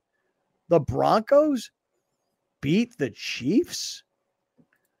weekend. The Broncos beat the Chiefs.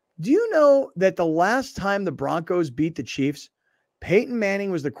 Do you know that the last time the Broncos beat the Chiefs, Peyton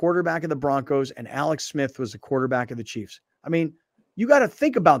Manning was the quarterback of the Broncos and Alex Smith was the quarterback of the Chiefs? I mean, you got to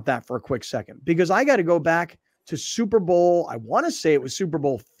think about that for a quick second because I got to go back to Super Bowl. I want to say it was Super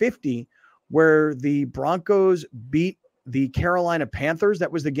Bowl 50 where the Broncos beat the Carolina Panthers.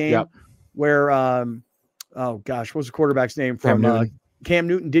 That was the game where, oh gosh, what was the quarterback's name from Cam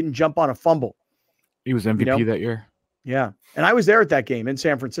Newton didn't jump on a fumble. He was MVP that year. Yeah. And I was there at that game in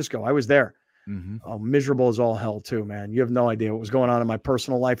San Francisco. I was there. Mm-hmm. Oh, miserable as all hell too, man. You have no idea what was going on in my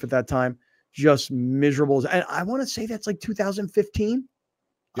personal life at that time. Just miserable. And I want to say that's like 2015. Yep.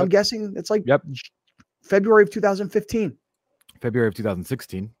 I'm guessing it's like February of 2015. February of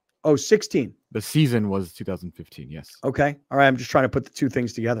 2016. Oh, 16. The season was 2015. Yes. Okay. All right. I'm just trying to put the two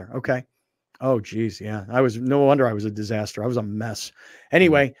things together. Okay. Oh, geez. Yeah. No wonder I was a disaster. I was a mess.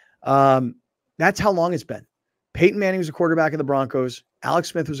 Anyway, that's how long it's been. Peyton Manning was a quarterback of the Broncos. Alex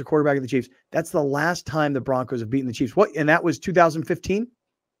Smith was a quarterback of the Chiefs. That's the last time the Broncos have beaten the Chiefs. And that was 2015?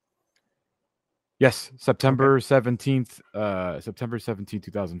 Yes. September 17th,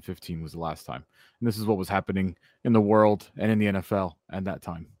 2015 was the last time. And this is what was happening in the world and in the NFL at that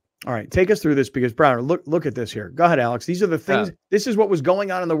time. All right. Take us through this because Browner, look at this here. Go ahead, Alex. These are the things. This is what was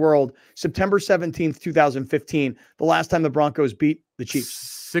going on in the world. September 17th, 2015, the last time the Broncos beat the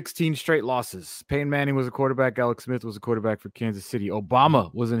Chiefs. 16 straight losses. Peyton Manning was a quarterback. Alex Smith was a quarterback for Kansas City.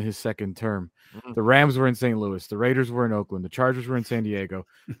 Obama was in his second term. The Rams were in St. Louis. The Raiders were in Oakland. The Chargers were in San Diego.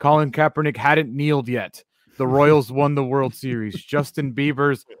 Colin Kaepernick hadn't kneeled yet. The Royals won the World Series. Justin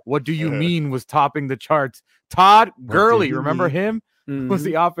Bieber's What Do You Mean was topping the charts. Todd Gurley, remember him? Was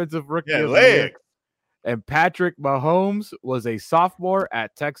the offensive rookie of the year. And Patrick Mahomes was a sophomore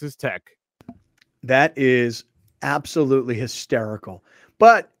at Texas Tech. That is absolutely hysterical.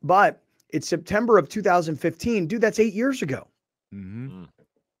 But it's September of 2015. Dude, that's 8 years ago. Mm-hmm.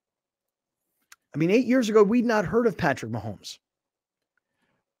 I mean, 8 years ago, we'd not heard of Patrick Mahomes.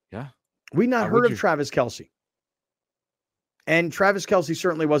 Yeah. We'd not heard of Travis Kelce. And Travis Kelce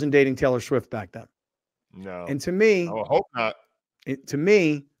certainly wasn't dating Taylor Swift back then. No. And to me, I hope not.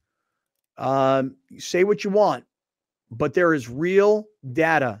 Say what you want, but there is real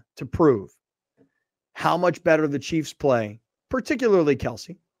data to prove how much better the Chiefs play, particularly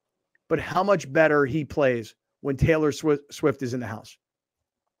Kelce, but how much better he plays when Taylor Swift is in the house.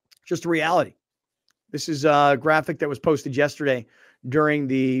 Just a reality. This is a graphic that was posted yesterday during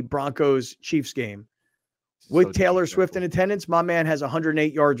the Broncos-Chiefs game. With Taylor Swift in attendance, my man has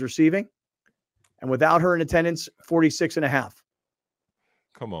 108 yards receiving. And without her in attendance, 46.5.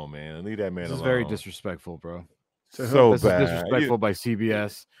 Come on, man. Leave that man alone. This is very disrespectful, bro. So this bad. Is disrespectful by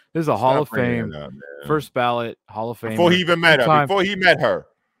CBS. This is a Hall of Fame, first ballot Hall of Fame. Before he even met her.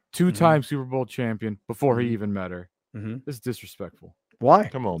 Two-time Super Bowl champion before he even met her. Mm-hmm. This is disrespectful. Why?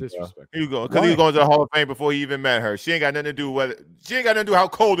 Come on, disrespectful. Because he was going to the Hall of Fame before he even met her. She ain't got nothing to do with how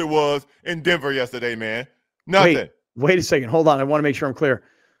cold it was in Denver yesterday, man. Nothing. Wait a second. Hold on. I want to make sure I'm clear.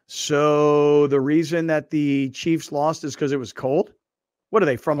 So the reason that the Chiefs lost is because it was cold? What are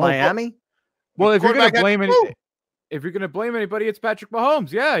they, from Miami? Well, if you're going to blame anybody, it's Patrick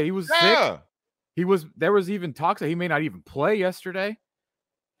Mahomes. Yeah, he was sick. There was even talks that he may not even play yesterday.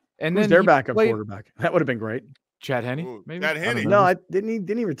 And Who's then their backup quarterback? That would have been great. Chad Henne, maybe. Chad Henne. No,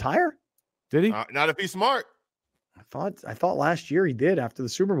 didn't he retire? Did he? Not if he's smart. I thought last year he did after the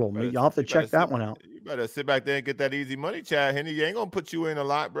Super Bowl. You'll have to check that one out. You better sit back there and get that easy money, Chad Henne. You ain't gonna put you in a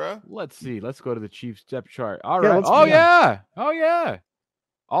lot, bro. Let's see. Let's go to the Chiefs depth chart. All right. Oh yeah.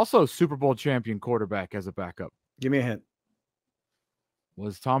 Also, Super Bowl champion quarterback as a backup. Give me a hint.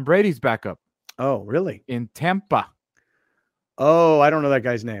 Was Tom Brady's backup. Oh, really? In Tampa. Oh, I don't know that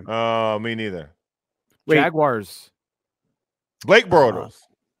guy's name. Oh, me neither. Jaguars. Blake Bortles.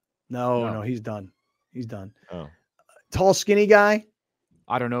 No, he's done. He's done. Oh. Tall, skinny guy?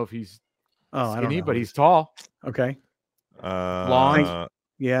 I don't know if he's skinny, I don't know. but he's tall. Okay. Long.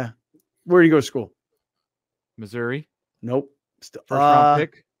 Yeah. Where did he go to school? Missouri. Nope. First-round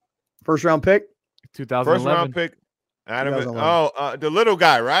pick. First-round pick? 2011. First-round pick. The little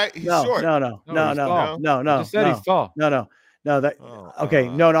guy, right? He's short. No. I just said he's tall. No. Okay.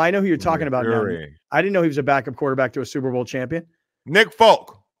 No. I know who you're talking about now. I didn't know he was a backup quarterback to a Super Bowl champion. Nick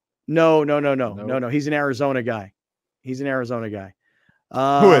Folk. No. He's an Arizona guy.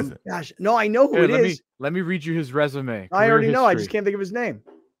 Who is it? Gosh, no, I know who it is. Let me read you his resume. I already know. I just can't think of his name.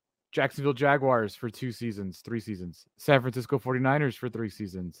 Jacksonville Jaguars for 3 seasons. San Francisco 49ers for 3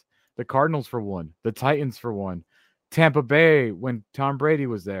 seasons. The Cardinals for 1. The Titans for 1. Tampa Bay when Tom Brady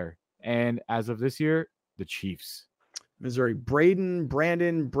was there. And as of this year, the Chiefs. Brandon,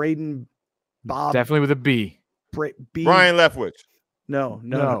 Bob. Definitely with a B. Brian Leftwich. No.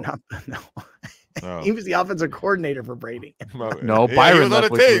 He was the offensive coordinator for Brady. No, Byron he was on the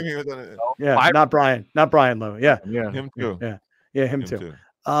team. He was on it. Yeah, not Brian Lowe. Yeah, him too. Yeah, him too.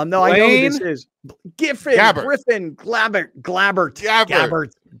 No, I know who this is. Griffin Gabbert.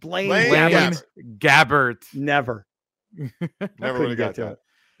 Blaine Gabbert. Never really got that.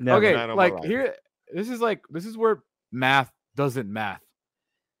 Okay, like here, this is where math doesn't math.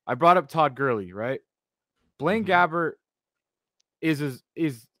 I brought up Todd Gurley, right? Blaine Gabbert is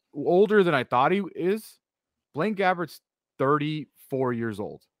older than I thought he is. Blaine Gabbert's 34 years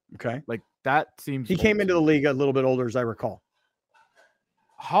old. Okay. Like that seems he came into the league a little bit older, as I recall.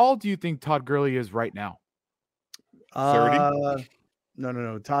 How old do you think Todd Gurley is right now? 30?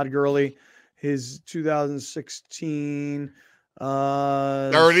 No. Todd Gurley, his 2016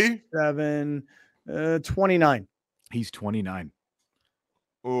 30? 29. He's 29.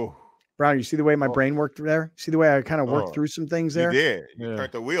 Ooh. Brown, you see the way my brain worked there? See the way I kind of worked through some things there? You did. You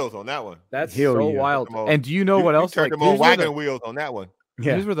turned the wheels on that one. That's so wild. And do you know what else? You turned them on wagon wheels on that one.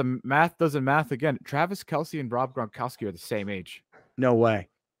 Yeah. Here's where the math doesn't math again. Travis Kelce and Rob Gronkowski are the same age. No way.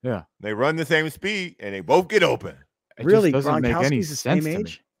 Yeah. They run the same speed and they both get open. Really? Gronkowski's the same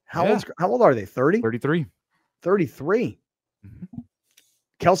age? How old are they? 30? 33. 33. Mm-hmm.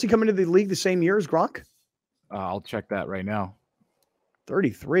 Kelce coming into the league the same year as Gronk? I'll check that right now.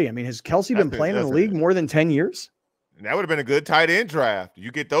 33. I mean, has Kelce been playing in the league more than 10 years? And that would have been a good tight end draft.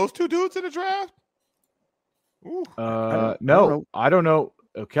 You get those two dudes in the draft? Ooh. No, I don't know.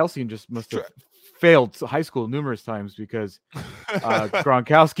 Kelce just must have failed high school numerous times because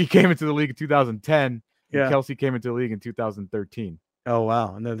Gronkowski came into the league in 2010. Yeah. And Kelce came into the league in 2013. Oh,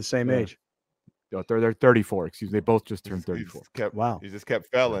 wow. And they're the same age. They're 34. Excuse me. They both just turned 34. He just kept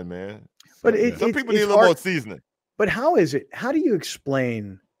failing, man. But some people need a little more seasoning. But how is it? How do you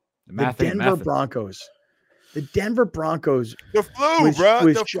explain the Denver Broncos? The Denver Broncos. The flu,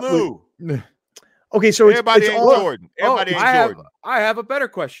 bro. The flu. Okay, so everybody ain't Jordan. Everybody ain't Jordan. I have a better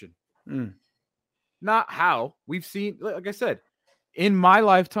question. Not how. We've seen, like I said, in my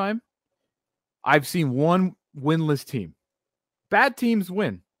lifetime, I've seen one winless team. Bad teams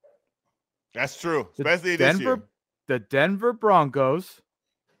win. That's true, especially this year. The Denver Broncos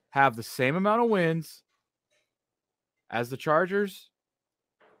have the same amount of wins as the Chargers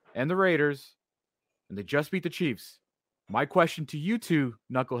and the Raiders, and they just beat the Chiefs. My question to you two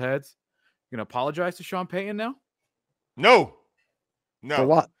knuckleheads, you gonna apologize to Sean Payton now? No. For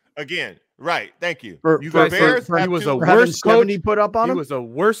what? Again, right. Thank you. You guys said he was a worse coach. He put up on him? He was a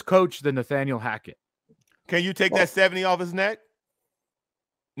worse coach than Nathaniel Hackett. Can you take that 70 off his neck?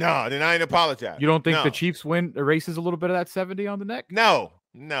 No, then I ain't apologize. You don't think the Chiefs win erases a little bit of that 70 on the neck? No.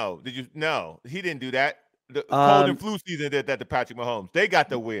 Did you? No, he didn't do that. The cold and flu season did that to Patrick Mahomes. They got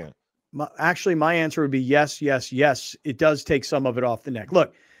the win. Actually, my answer would be yes. It does take some of it off the neck.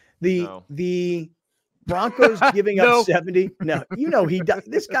 Look, the Broncos giving up 70. No,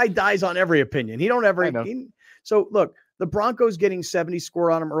 this guy dies on every opinion. He don't ever. So look, the Broncos getting 70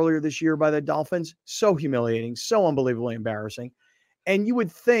 scored on him earlier this year by the Dolphins. So humiliating, so unbelievably embarrassing. And you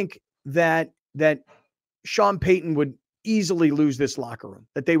would think that Sean Payton would easily lose this locker room,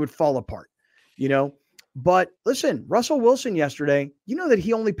 that they would fall apart, But listen, Russell Wilson yesterday, you know that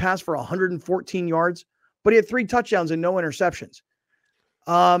he only passed for 114 yards, but he had 3 touchdowns and no interceptions.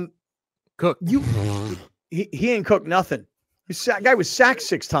 Cook. He ain't cooked nothing. Guy was sacked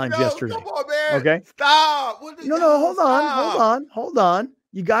 6 times yesterday. Come on, man. Okay. Stop. Hold on.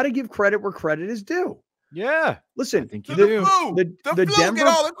 You got to give credit where credit is due. Yeah. Listen, the flu get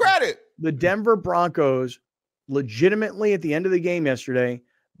all the credit. The Denver Broncos legitimately at the end of the game yesterday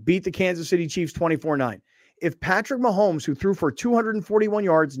beat the Kansas City Chiefs 24-9. If Patrick Mahomes, who threw for 241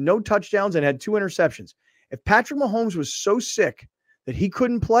 yards, no touchdowns, and had 2 interceptions, if Patrick Mahomes was so sick that he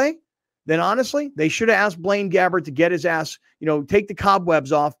couldn't play, then honestly, they should have asked Blaine Gabbert to get his ass, take the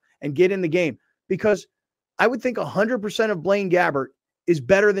cobwebs off and get in the game. Because I would think 100% of Blaine Gabbert is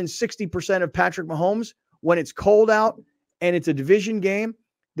better than 60% of Patrick Mahomes when it's cold out and it's a division game.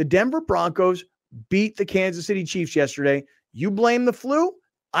 The Denver Broncos beat the Kansas City Chiefs yesterday. You blame the flu?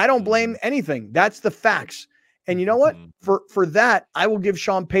 I don't blame anything. That's the facts. And you know what? For that, I will give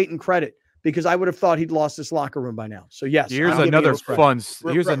Sean Payton credit because I would have thought he'd lost this locker room by now. So yes. Here's another fun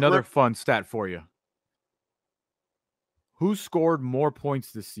stat for you. Who scored more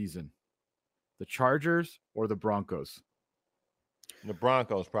points this season? The Chargers or the Broncos? The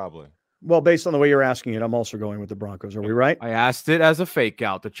Broncos, probably. Well, based on the way you're asking it, I'm also going with the Broncos. Are we right? I asked it as a fake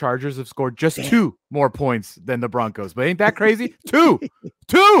out. The Chargers have scored just 2 more points than the Broncos. But ain't that crazy? 2.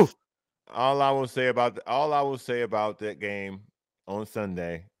 All I will say about that game on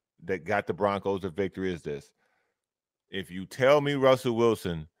Sunday that got the Broncos a victory is this. If you tell me Russell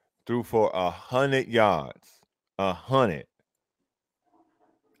Wilson threw for 100 yards, 100,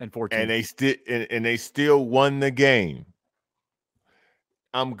 and 14, and they still won the game,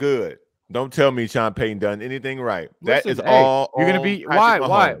 I'm good. Don't tell me Sean Payton done anything right. That is all. You're gonna be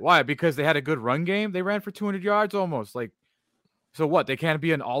why? Because they had a good run game. They ran for 200 yards almost. Like, so what? They can't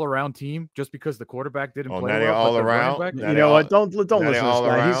be an all-around team just because the quarterback didn't play well. All around. You know what? Don't listen to this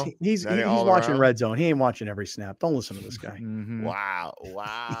guy. He's watching red zone. He ain't watching every snap. Don't listen to this guy. Mm-hmm.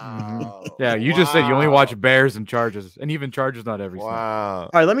 Wow. Yeah, you just said you only watch Bears and Chargers, and even Chargers not every snap. Wow.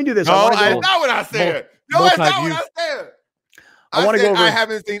 All right, let me do this. No, that's not what I said. That's not what I said. I want to go over. I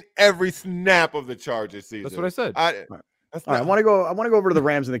haven't seen every snap of the Chargers season. That's what I said. I want to go over to the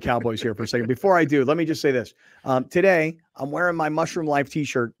Rams and the Cowboys here for a second. Before I do, let me just say this. Today, I'm wearing my Mushroom Life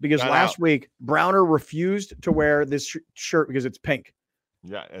t-shirt because last week, Browner refused to wear this shirt because it's pink.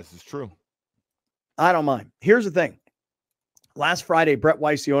 Yeah, this is true. I don't mind. Here's the thing. Last Friday, Brett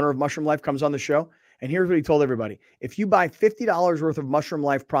Weiss, the owner of Mushroom Life, comes on the show, and here's what he told everybody. If you buy $50 worth of Mushroom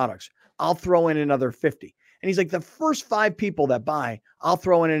Life products, I'll throw in another $50. And he's like, the first 5 people that buy, I'll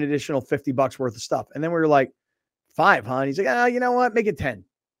throw in an additional $50 worth of stuff. And then we were like, 5, huh? And he's like, you know what? Make it 10.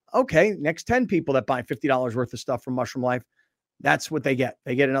 Okay. Next 10 people that buy $50 worth of stuff from Mushroom Life, that's what they get.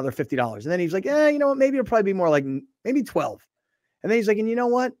 They get another $50. And then he's like, you know what? Maybe it'll probably be more like maybe 12. And then he's like, and you know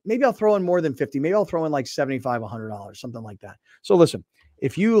what? Maybe I'll throw in more than 50. Maybe I'll throw in like $75, $100, something like that. So listen,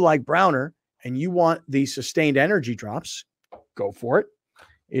 if you like Browner and you want the sustained energy drops, go for it.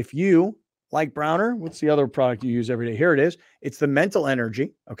 If you like Browner, what's the other product you use every day? Here it is. It's the mental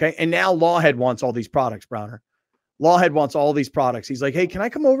energy. Okay. And now Lawhead wants all these products, Browner. Lawhead wants all these products. He's like, hey, can I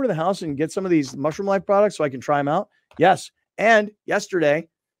come over to the house and get some of these Mushroom Life products so I can try them out? Yes. And yesterday,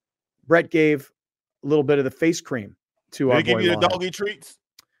 Brett gave a little bit of the face cream to our boy. Did he give you the doggy treats?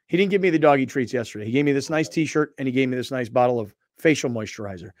 He didn't give me the doggy treats yesterday. He gave me this nice t-shirt and he gave me this nice bottle of facial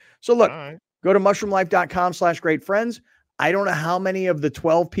moisturizer. So look, go to mushroomlife.com/greatfriends. I don't know how many of the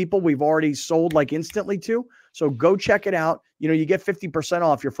 12 people we've already sold like instantly to. So go check it out. You know, you get 50%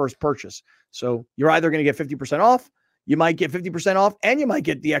 off your first purchase. So you're either going to get 50% off, you might get 50% off, and you might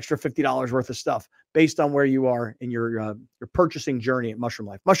get the extra $50 worth of stuff based on where you are in your purchasing journey at Mushroom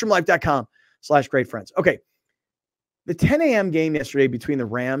Life. Mushroomlife.com/greatfriends. Okay. The 10 a.m. game yesterday between the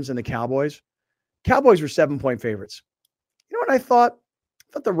Rams and the Cowboys. Cowboys were 7-point favorites. You know what I thought?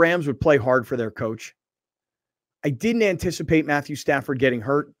 I thought the Rams would play hard for their coach. I didn't anticipate Matthew Stafford getting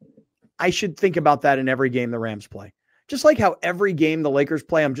hurt. I should think about that in every game the Rams play. Just like how every game the Lakers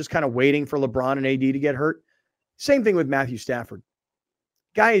play, I'm just kind of waiting for LeBron and AD to get hurt. Same thing with Matthew Stafford.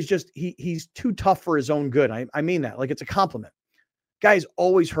 Guy is just, he's too tough for his own good. I mean that. Like, it's a compliment. Guy's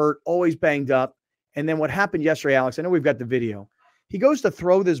always hurt, always banged up. And then what happened yesterday, Alex, I know we've got the video. He goes to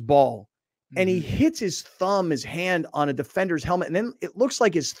throw this ball and he hits his hand on a defender's helmet. And then it looks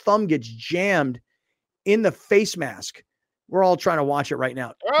like his thumb gets jammed in the face mask. We're all trying to watch it right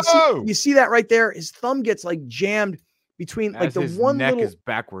now. You see that right there? His thumb gets like jammed between like the one neck little is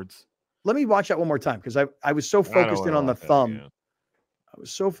backwards. Let me watch that one more time because I was so focused in on the thumb. I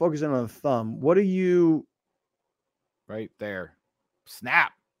was so focused in on the thumb. What are you? Right there.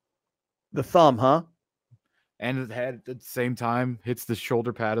 Snap. The thumb, huh? And his head at the same time hits the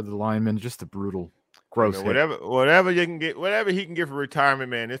shoulder pad of the lineman. Just a brutal, gross. Whatever you can get, whatever he can get for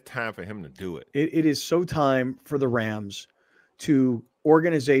retirement, man, it's time for him to do it. It is so time for the Rams to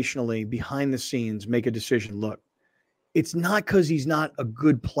organizationally, behind the scenes, make a decision. Look, it's not because he's not a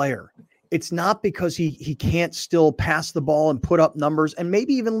good player. It's not because he can't still pass the ball and put up numbers and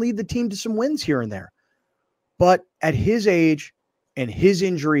maybe even lead the team to some wins here and there. But at his age and his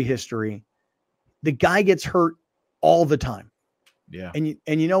injury history, the guy gets hurt all the time. Yeah. And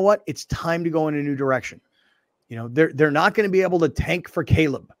you know what? It's time to go in a new direction. You know, they're not going to be able to tank for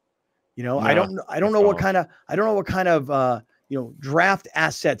Caleb. You know, I don't know what kind of draft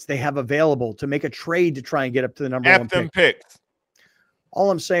assets they have available to make a trade to try and get up to the number one pick. Picks. All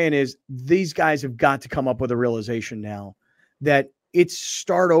I'm saying is these guys have got to come up with a realization now that it's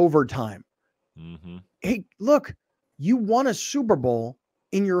start over time. Mm-hmm. Hey, look, you won a Super Bowl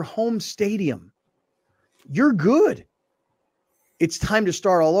in your home stadium. You're good. It's time to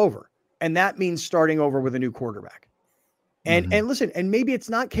start all over. And that means starting over with a new quarterback. And listen, and maybe it's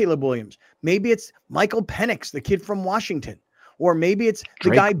not Caleb Williams. Maybe it's Michael Penix, the kid from Washington, or maybe it's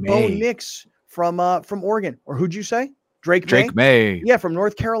the guy Bo Nix from Oregon. Or who'd you say? Drake May. Yeah, from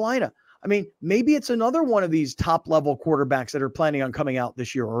North Carolina. I mean, maybe it's another one of these top-level quarterbacks that are planning on coming out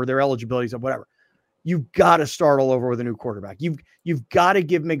this year, or their eligibilities of whatever. You've got to start all over with a new quarterback. You've got to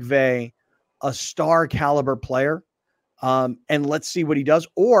give McVay a star caliber player, and let's see what he does.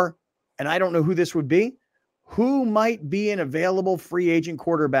 Or, and I don't know who this would be, who might be an available free agent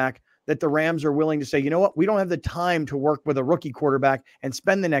quarterback that the Rams are willing to say, you know what, we don't have the time to work with a rookie quarterback and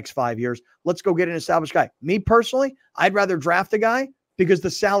spend the next 5 years. Let's go get an established guy. Me personally, I'd rather draft a guy because the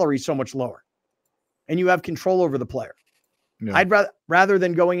salary is so much lower and you have control over the player. Yeah. I'd rather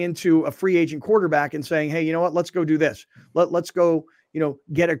than going into a free agent quarterback and saying, hey, you know what, let's go do this. Let's go,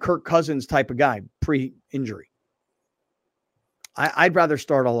 get a Kirk Cousins type of guy pre-injury. I'd rather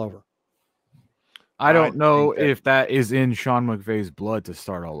start all over. I don't know if that is in Sean McVay's blood to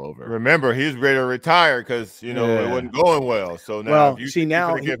start all over. Remember, he's ready to retire because it wasn't going well. So now, if you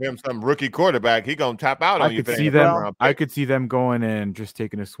give him some rookie quarterback, he's gonna tap out on you. I could see them going and just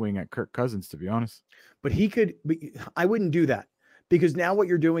taking a swing at Kirk Cousins, to be honest. But I wouldn't do that, because now what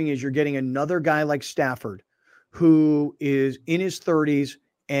you're doing is you're getting another guy like Stafford, who is in his 30s,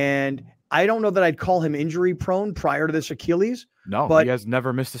 and I don't know that I'd call him injury prone prior to this Achilles. No, but he has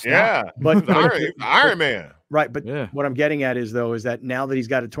never missed a snap. Yeah, but Iron Man. Right, but what I'm getting at is that now that he's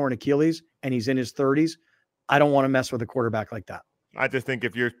got a torn Achilles and he's in his 30s, I don't want to mess with a quarterback like that. I just think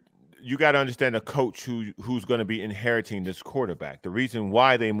if you got to understand a coach who's going to be inheriting this quarterback. The reason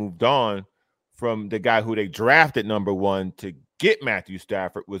why they moved on from the guy who they drafted number 1 to get Matthew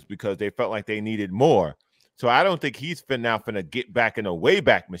Stafford was because they felt like they needed more. So I don't think he's now finna get back in a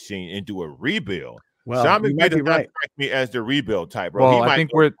Wayback Machine and do a rebuild. Well, Sean McVay does not strike me as the rebuild type, bro. Well, I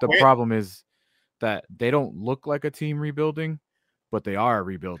think where the problem is that they don't look like a team rebuilding, but they are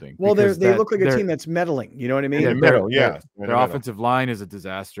rebuilding. Well, they look like a team that's meddling. You know what I mean? Their offensive line is a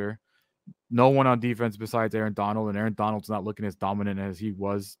disaster. No one on defense besides Aaron Donald, and Aaron Donald's not looking as dominant as he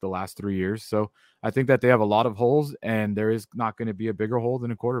was the last 3 years. So I think that they have a lot of holes, and there is not going to be a bigger hole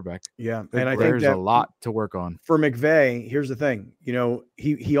than a quarterback. Yeah, and I think there's a lot to work on. For McVay, here's the thing.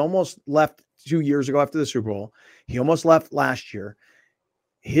 He almost left 2 years ago after the Super Bowl. He almost left last year.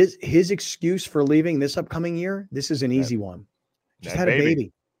 His excuse for leaving this upcoming year, this is an easy one. Just had a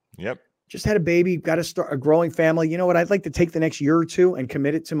baby. Yep. Just had a baby, got to start a growing family. You know what? I'd like to take the next year or two and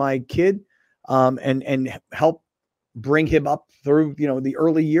commit it to my kid, and help bring him up through, the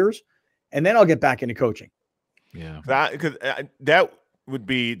early years, and then I'll get back into coaching. Yeah. Because that would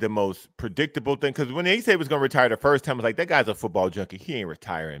be the most predictable thing. Because when he said he was going to retire the first time, I was like, that guy's a football junkie. He ain't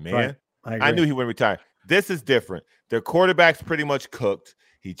retiring, man. Right. I knew he wouldn't retire. This is different. Their quarterback's pretty much cooked.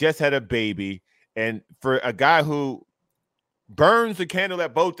 He just had a baby. And for a guy who burns the candle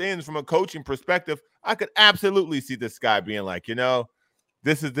at both ends from a coaching perspective, I could absolutely see this guy being like,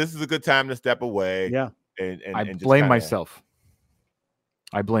 this is a good time to step away. Yeah. And I blame myself.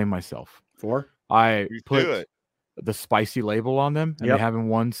 I blame myself. I put the spicy label on them, and they haven't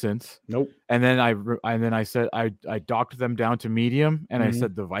won since. Nope. And then I said I docked them down to medium, and I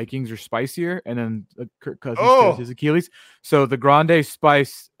said the Vikings are spicier, and then Kirk Cousins his Achilles. So the Grande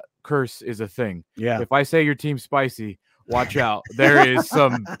spice curse is a thing. Yeah. If I say your team's spicy, watch out. There is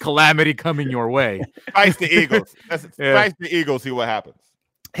some calamity coming your way. Spice the Eagles. Spice the Eagles, see what happens.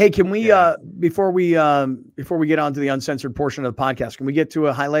 Hey, can we before we get on to the uncensored portion of the podcast, can we get to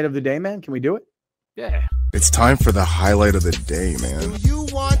a highlight of the day, man? Can we do it? Yeah. It's time for the highlight of the day, man. Do you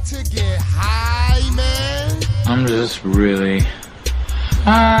want to get high, man? I'm just really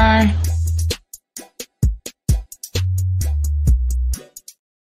high.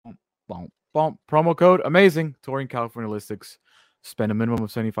 Promo code amazing. Touring California Holistics. Spend a minimum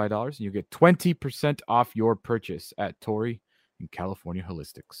of $75 and you get 20% off your purchase at Tory and California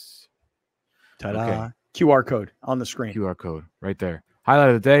Holistics. Ta-da. Okay. QR code on the screen. QR code right there. Highlight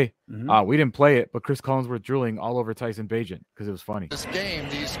of the day. We didn't play it, but Chris Collinsworth drooling all over Tyson Bagent because it was funny. This game,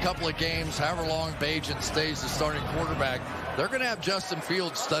 these couple of games, however long Bagent stays the starting quarterback, they're going to have Justin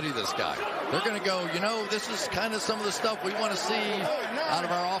Fields study this guy. They're going to go, this is kind of some of the stuff we want to see out of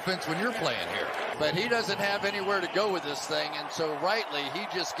our offense when you're playing here. But he doesn't have anywhere to go with this thing, and so rightly, he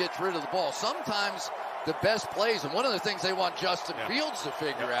just gets rid of the ball. Sometimes the best plays, and one of the things they want Justin Fields to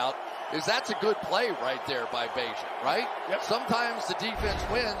figure out is that's a good play right there by Bagent, right? Yep. Sometimes the defense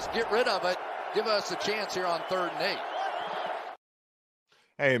wins. Get rid of it. Give us a chance here on 3rd and 8.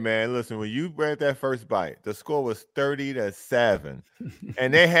 Hey, man, listen, when you read that first bite, the score was 30-7,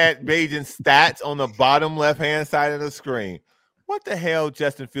 and they had Bagent's stats on the bottom left-hand side of the screen. what the hell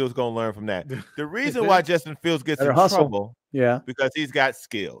Justin Fields gonna learn from that? The reason why Justin Fields gets in trouble, because he's got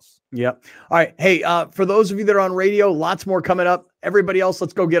skills. Yep. All right. Hey, for those of you that are on radio, lots more coming up. Everybody else,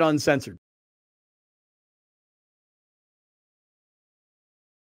 let's go get uncensored.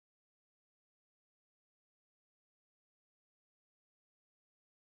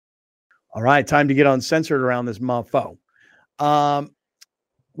 All right, time to get uncensored around this mofo.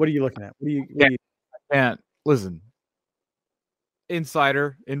 What are you looking at? Can't listen.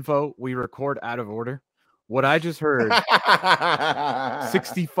 Insider info, we record out of order. What I just heard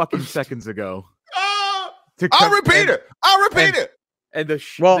 60 fucking seconds ago. I'll repeat it. And the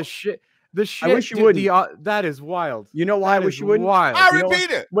shit. I wish you wouldn't. That is wild. You know why I wish you wouldn't? Wild. I'll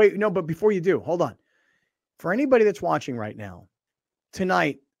repeat it. Wait, no, but before you do, hold on. For anybody that's watching right now,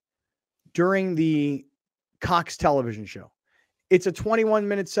 tonight, during the Cox television show, it's a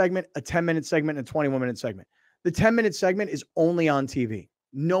 21-minute segment, a 10-minute segment, and a 21-minute segment. The 10-minute segment is only on TV.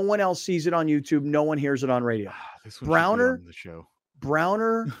 No one else sees it on YouTube. No one hears it on radio.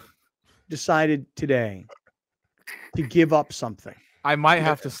 Browner decided today to give up something. I might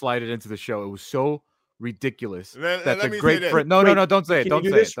have to slide it into the show. It was so ridiculous that the great friend. No, don't say it. Don't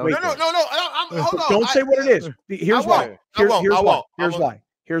say it. No. Hold on. Don't say what it is. Here's why.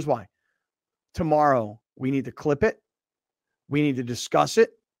 Here's why. Tomorrow, we need to clip it. We need to discuss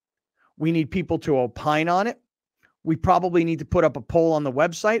it. We need people to opine on it. We probably need to put up a poll on the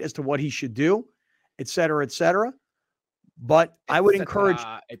website as to what he should do, et cetera, et cetera. But I would encourage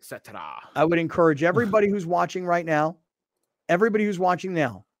everybody who's watching right now,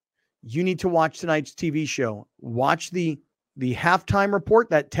 you need to watch tonight's TV show. Watch the halftime report,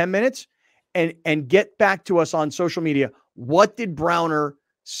 that 10 minutes, and get back to us on social media. What did Browner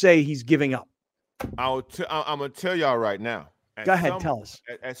say he's giving up? I'm going to tell y'all right now. Go ahead, tell us.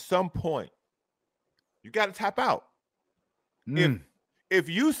 At some point, you got to tap out. If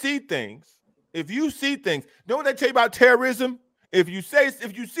you see things, know what they tell you about terrorism? If you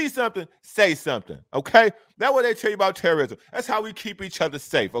see something, say something. Okay, that's what they tell you about terrorism. That's how we keep each other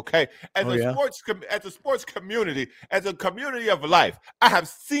safe. Okay, as a sports community, as a community of life, I have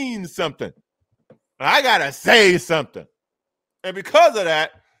seen something. I gotta say something, and because of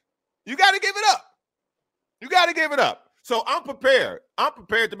that, you got to give it up. So I'm prepared. I'm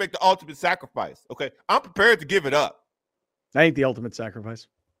prepared to make the ultimate sacrifice. Okay, I'm prepared to give it up. That ain't the ultimate sacrifice.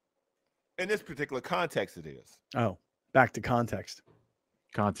 In this particular context, it is. Oh, back to context.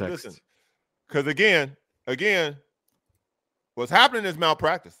 Listen, because again, what's happening is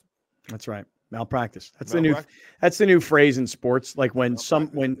malpractice. That's right, malpractice. That's the new phrase in sports. Like when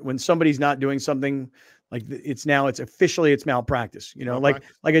somebody's not doing something, like it's officially malpractice. You know, like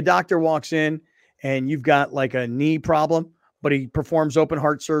a doctor walks in and you've got like a knee problem, but he performs open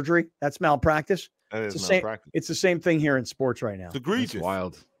heart surgery. That's malpractice. It's the same thing here in sports right now. It's egregious. That's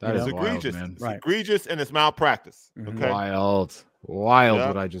wild. That is egregious, man. It's egregious, and it's malpractice. Okay? Wild.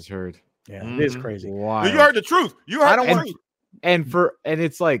 What I just heard. Yeah, it is crazy. Wild. You heard the truth. And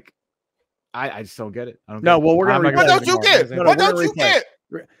it's like, I just don't get it. We're gonna. What don't you get? What don't you get?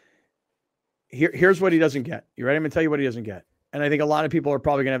 Here's what he doesn't get. You ready? I'm gonna tell you what he doesn't get, and I think a lot of people are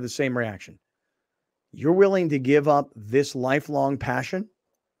probably gonna have the same reaction. You're willing to give up this lifelong passion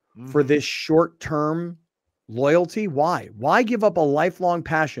for this short-term loyalty? Why? Why give up a lifelong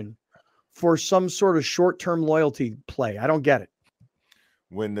passion for some sort of short-term loyalty play? I don't get it.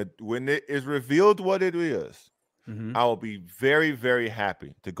 When it is revealed what it is, I will be very, very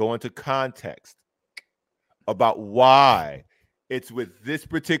happy to go into context about why it's with this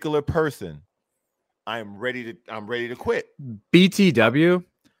particular person. I'm ready to quit. BTW.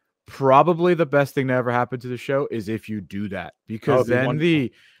 Probably the best thing to ever happen to the show is if you do that, because then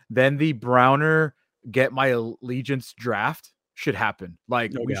the Browner Get My Allegiance draft should happen.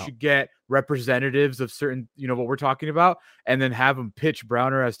 Like we should get representatives of certain, what we're talking about, and then have them pitch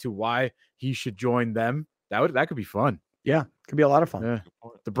Browner as to why he should join them. That could be fun. Yeah, could be a lot of fun. Yeah.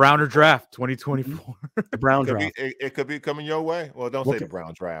 The Browner draft 2024. The Brown draft. It could be coming your way. Well, don't say the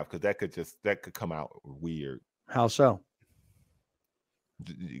Brown draft, because that could come out weird. How so?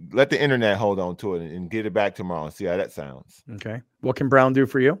 Let the internet hold on to it and get it back tomorrow and see how that sounds. Okay. What can Brown do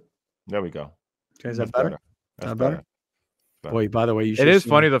for you? There we go. Okay, is that better? That's better. Boy, by the way, it is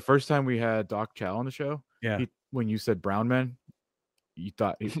funny. The first time we had Doc Chow on the show, when you said Brown Man, you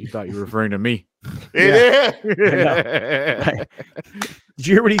thought you were referring to me. Yeah. Did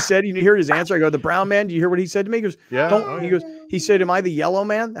you hear what he said? You hear his answer? I go, the Brown Man. Do you hear what he said to me? He goes, yeah. He said, am I the yellow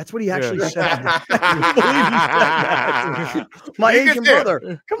man? That's what he actually said. I believe he said that. My Asian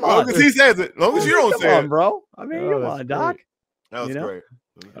brother. Come on. As long as he says it. As long as you don't say it. Come on, bro. I mean, come on, Doc. That was great.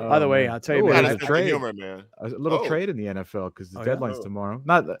 By the way, I'll tell you, man, a trade. Humor, man. A little trade in the NFL because the deadline's tomorrow.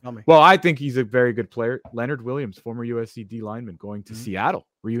 Well, I think he's a very good player. Leonard Williams, former USC D lineman, going to Seattle,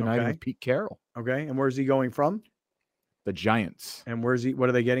 reuniting with Pete Carroll. Okay, and where's he going from? The Giants. And where's he? What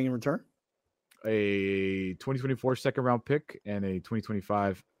are they getting in return? A 2024 second-round pick and a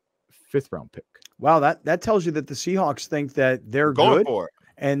 2025 fifth-round pick. Wow, that tells you that the Seahawks think that they're good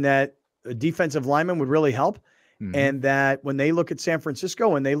and that a defensive lineman would really help. Mm-hmm. And that when they look at San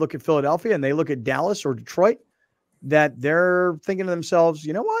Francisco and they look at Philadelphia and they look at Dallas or Detroit, that they're thinking to themselves,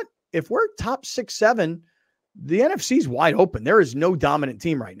 you know what? If we're top 6, 7, the NFC's wide open. There is no dominant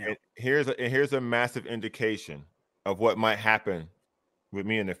team right now. Here's a massive indication of what might happen with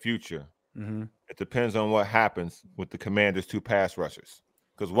me in the future. Mm-hmm. It depends on what happens with the Commanders' 2 pass rushers,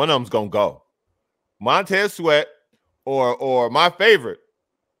 because one of them's gonna go. Montez Sweat or my favorite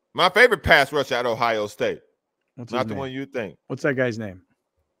pass rusher at Ohio State. What's not the one you think. What's that guy's name?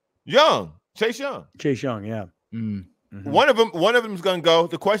 Chase Young. Chase Young, yeah. Mm-hmm. One of them's gonna go.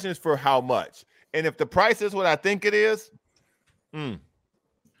 The question is for how much, and if the price is what I think it is.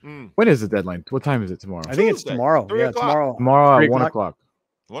 When is the deadline? What time is it tomorrow? I think it's tomorrow. Yeah, tomorrow. Tomorrow at 1 o'clock.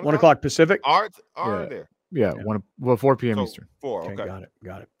 1 o'clock Pacific. There. Yeah, 4 p.m. Eastern. 4. Okay, got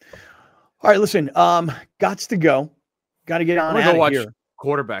it. All right, listen. Gots to go. Got to get on out of here.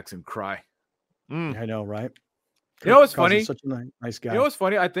 Quarterbacks and cry. I know, right? You know what's funny? Such a nice guy. You know what's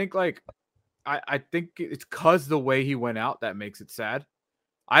funny? I think I think it's because the way he went out that makes it sad.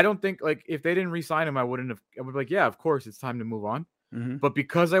 I don't think if they didn't re-sign him, I would be like, yeah, of course, it's time to move on. Mm-hmm. But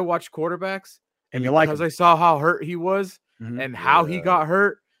because I watched quarterbacks and because I saw how hurt he was and how he got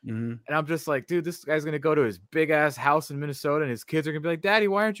hurt, and I'm just like, dude, this guy's gonna go to his big ass house in Minnesota, and his kids are gonna be like, Daddy,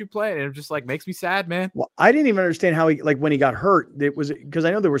 why aren't you playing? And it just makes me sad, man. Well, I didn't even understand how he when he got hurt. It was because I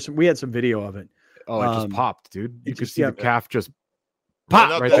know we had some video of it. Oh, it just popped, dude. You could see the calf just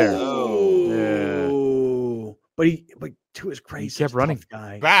pop right there. Oh, yeah. But to his credit, he kept running.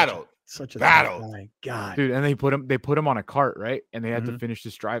 Guy. Battle. Such a guy. God, dude. And they put him on a cart, right? And they had to finish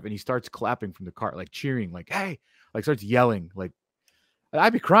this drive, and he starts clapping from the cart, cheering, hey, starts yelling,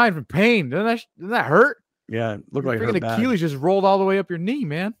 I'd be crying from pain. Doesn't that hurt? Yeah, look like freaking Achilles just rolled all the way up your knee,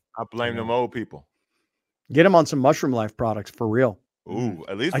 man. I blame them old people. Get him on some Mushroom Life products for real. Ooh,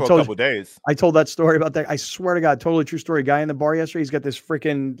 at least for a couple days. I told that story about that. I swear to God, totally true story. Guy in the bar yesterday, he's got this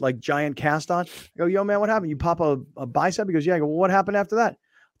freaking giant cast on. I go, yo, man, what happened? You pop a bicep? He goes, yeah. I go, well, what happened after that?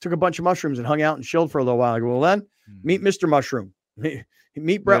 Took a bunch of mushrooms and hung out and chilled for a little while. I go, well, then meet Mr. Mushroom.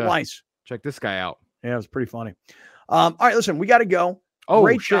 Meet Brett Weiss. Check this guy out. Yeah, it was pretty funny. All right, listen, we got to go. Oh,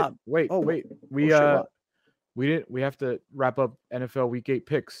 great shit. job. Wait. We have to wrap up NFL Week 8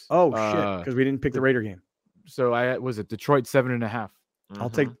 picks. Oh shit, because we didn't pick the Raider game. So was it Detroit 7.5? I'll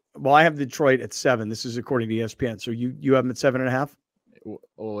take. Well, I have Detroit at 7. This is according to ESPN. So you have them at 7.5.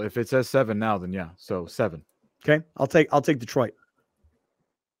 Well, if it says 7 now, then yeah. So 7. Okay, I'll take Detroit.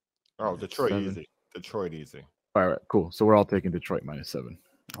 Oh, Detroit 7. Easy. Detroit easy. All right, cool. So we're all taking Detroit -7.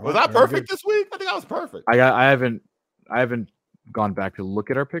 Was I perfect this week? I think I was perfect. I haven't gone back to look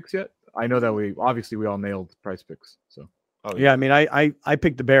at our picks yet. I know that we all nailed price picks. So yeah, I mean, I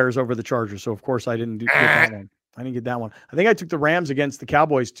picked the Bears over the Chargers, so of course I didn't get that one. I didn't get that one. I think I took the Rams against the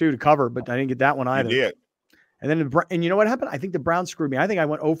Cowboys too to cover, but I didn't get that one either. You did. And then you know what happened? I think the Browns screwed me. I think I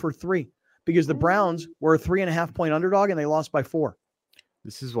went 0 for 3 because the Browns were a 3.5 point underdog and they lost by 4.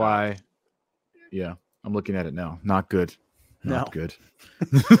 This is why. Yeah, I'm looking at it now. Not good. Not good.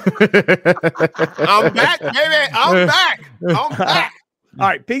 I'm back, baby. I'm back. All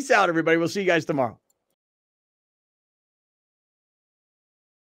right. Peace out, everybody. We'll see you guys tomorrow.